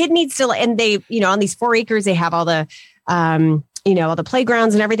 Like my kid needs to, and they, on these 4 acres, they have all the, all the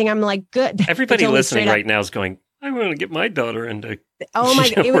playgrounds and everything. I'm like, good. Everybody listening right now is going, I want to get my daughter into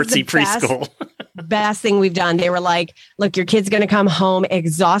it was the preschool. Best thing we've done. They were like, look, your kid's going to come home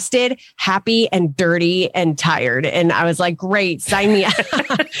exhausted, happy and dirty and tired. And I was like, great, sign me up.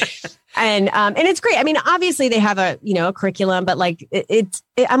 And it's great. I mean, obviously they have a curriculum, but like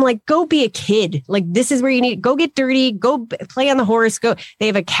I'm like, go be a kid. Like this is where you need, go get dirty, go play on the horse, go. They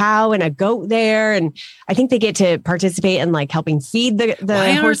have a cow and a goat there. And I think they get to participate in like helping feed the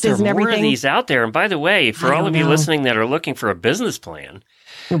horses and everything. More of these out there. And by the way, for all of you listening that are looking for a business plan,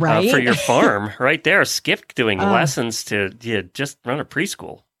 right, for your farm, right there, Skip doing lessons to just run a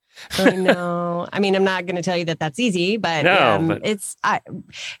preschool. I know. I mean, I'm not going to tell you that that's easy, but,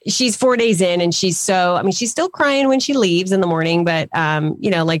 she's 4 days in and she's still crying when she leaves in the morning, but,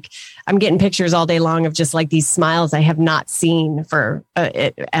 like I'm getting pictures all day long of just like these smiles I have not seen for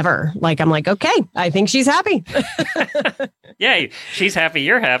ever. Like, I'm like, okay, I think she's happy. Yeah, she's happy.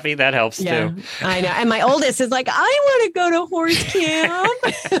 You're happy. That helps too. I know. And my oldest is like, I want to go to horse camp.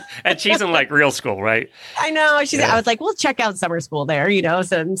 And she's in like real school, right? I know. I was like, we'll check out summer school there,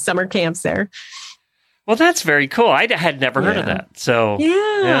 some summer camps there. Well, that's very cool. I had never heard of that. So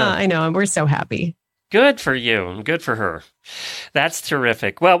yeah, I know. And we're so happy. Good for you and good for her. That's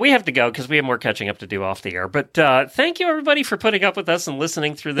terrific. Well, we have to go because we have more catching up to do off the air. But thank you, everybody, for putting up with us and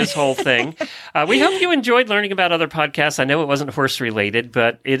listening through this whole thing. We hope you enjoyed learning about other podcasts. I know it wasn't horse related,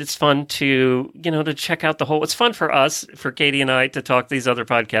 but it is fun to, to check out the whole. It's fun for us, for Katie and I, to talk to these other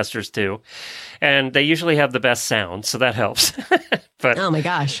podcasters too. And they usually have the best sound, so that helps. But oh my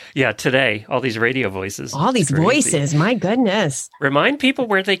gosh. Yeah, today, all these radio voices. All these voices, my goodness. Remind people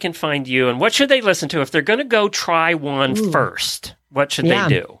where they can find you and what should they listen to if they're going to go try one first. What should they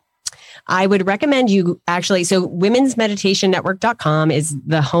do? I would recommend you actually. So womensmeditationnetwork.com is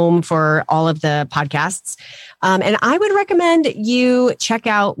the home for all of the podcasts. And I would recommend you check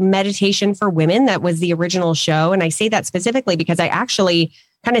out Meditation for Women. That was the original show. And I say that specifically because I actually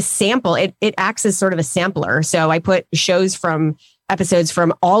kind of sample it. It acts as sort of a sampler. So I put episodes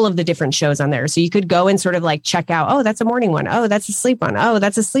from all of the different shows on there. So you could go and sort of like check out, oh, that's a morning one. Oh, that's a sleep one. Oh,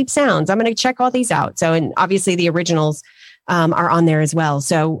 that's a sleep sounds. I'm going to check all these out. So, and obviously the originals are on there as well.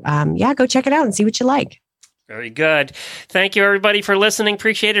 So go check it out and see what you like. Very good. Thank you, everybody, for listening.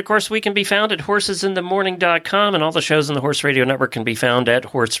 Appreciate it. Of course, we can be found at horsesinthemorning.com, and all the shows on the Horse Radio Network can be found at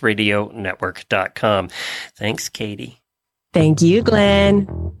horseradionetwork.com. Thanks, Katie. Thank you,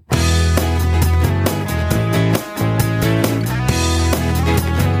 Glenn.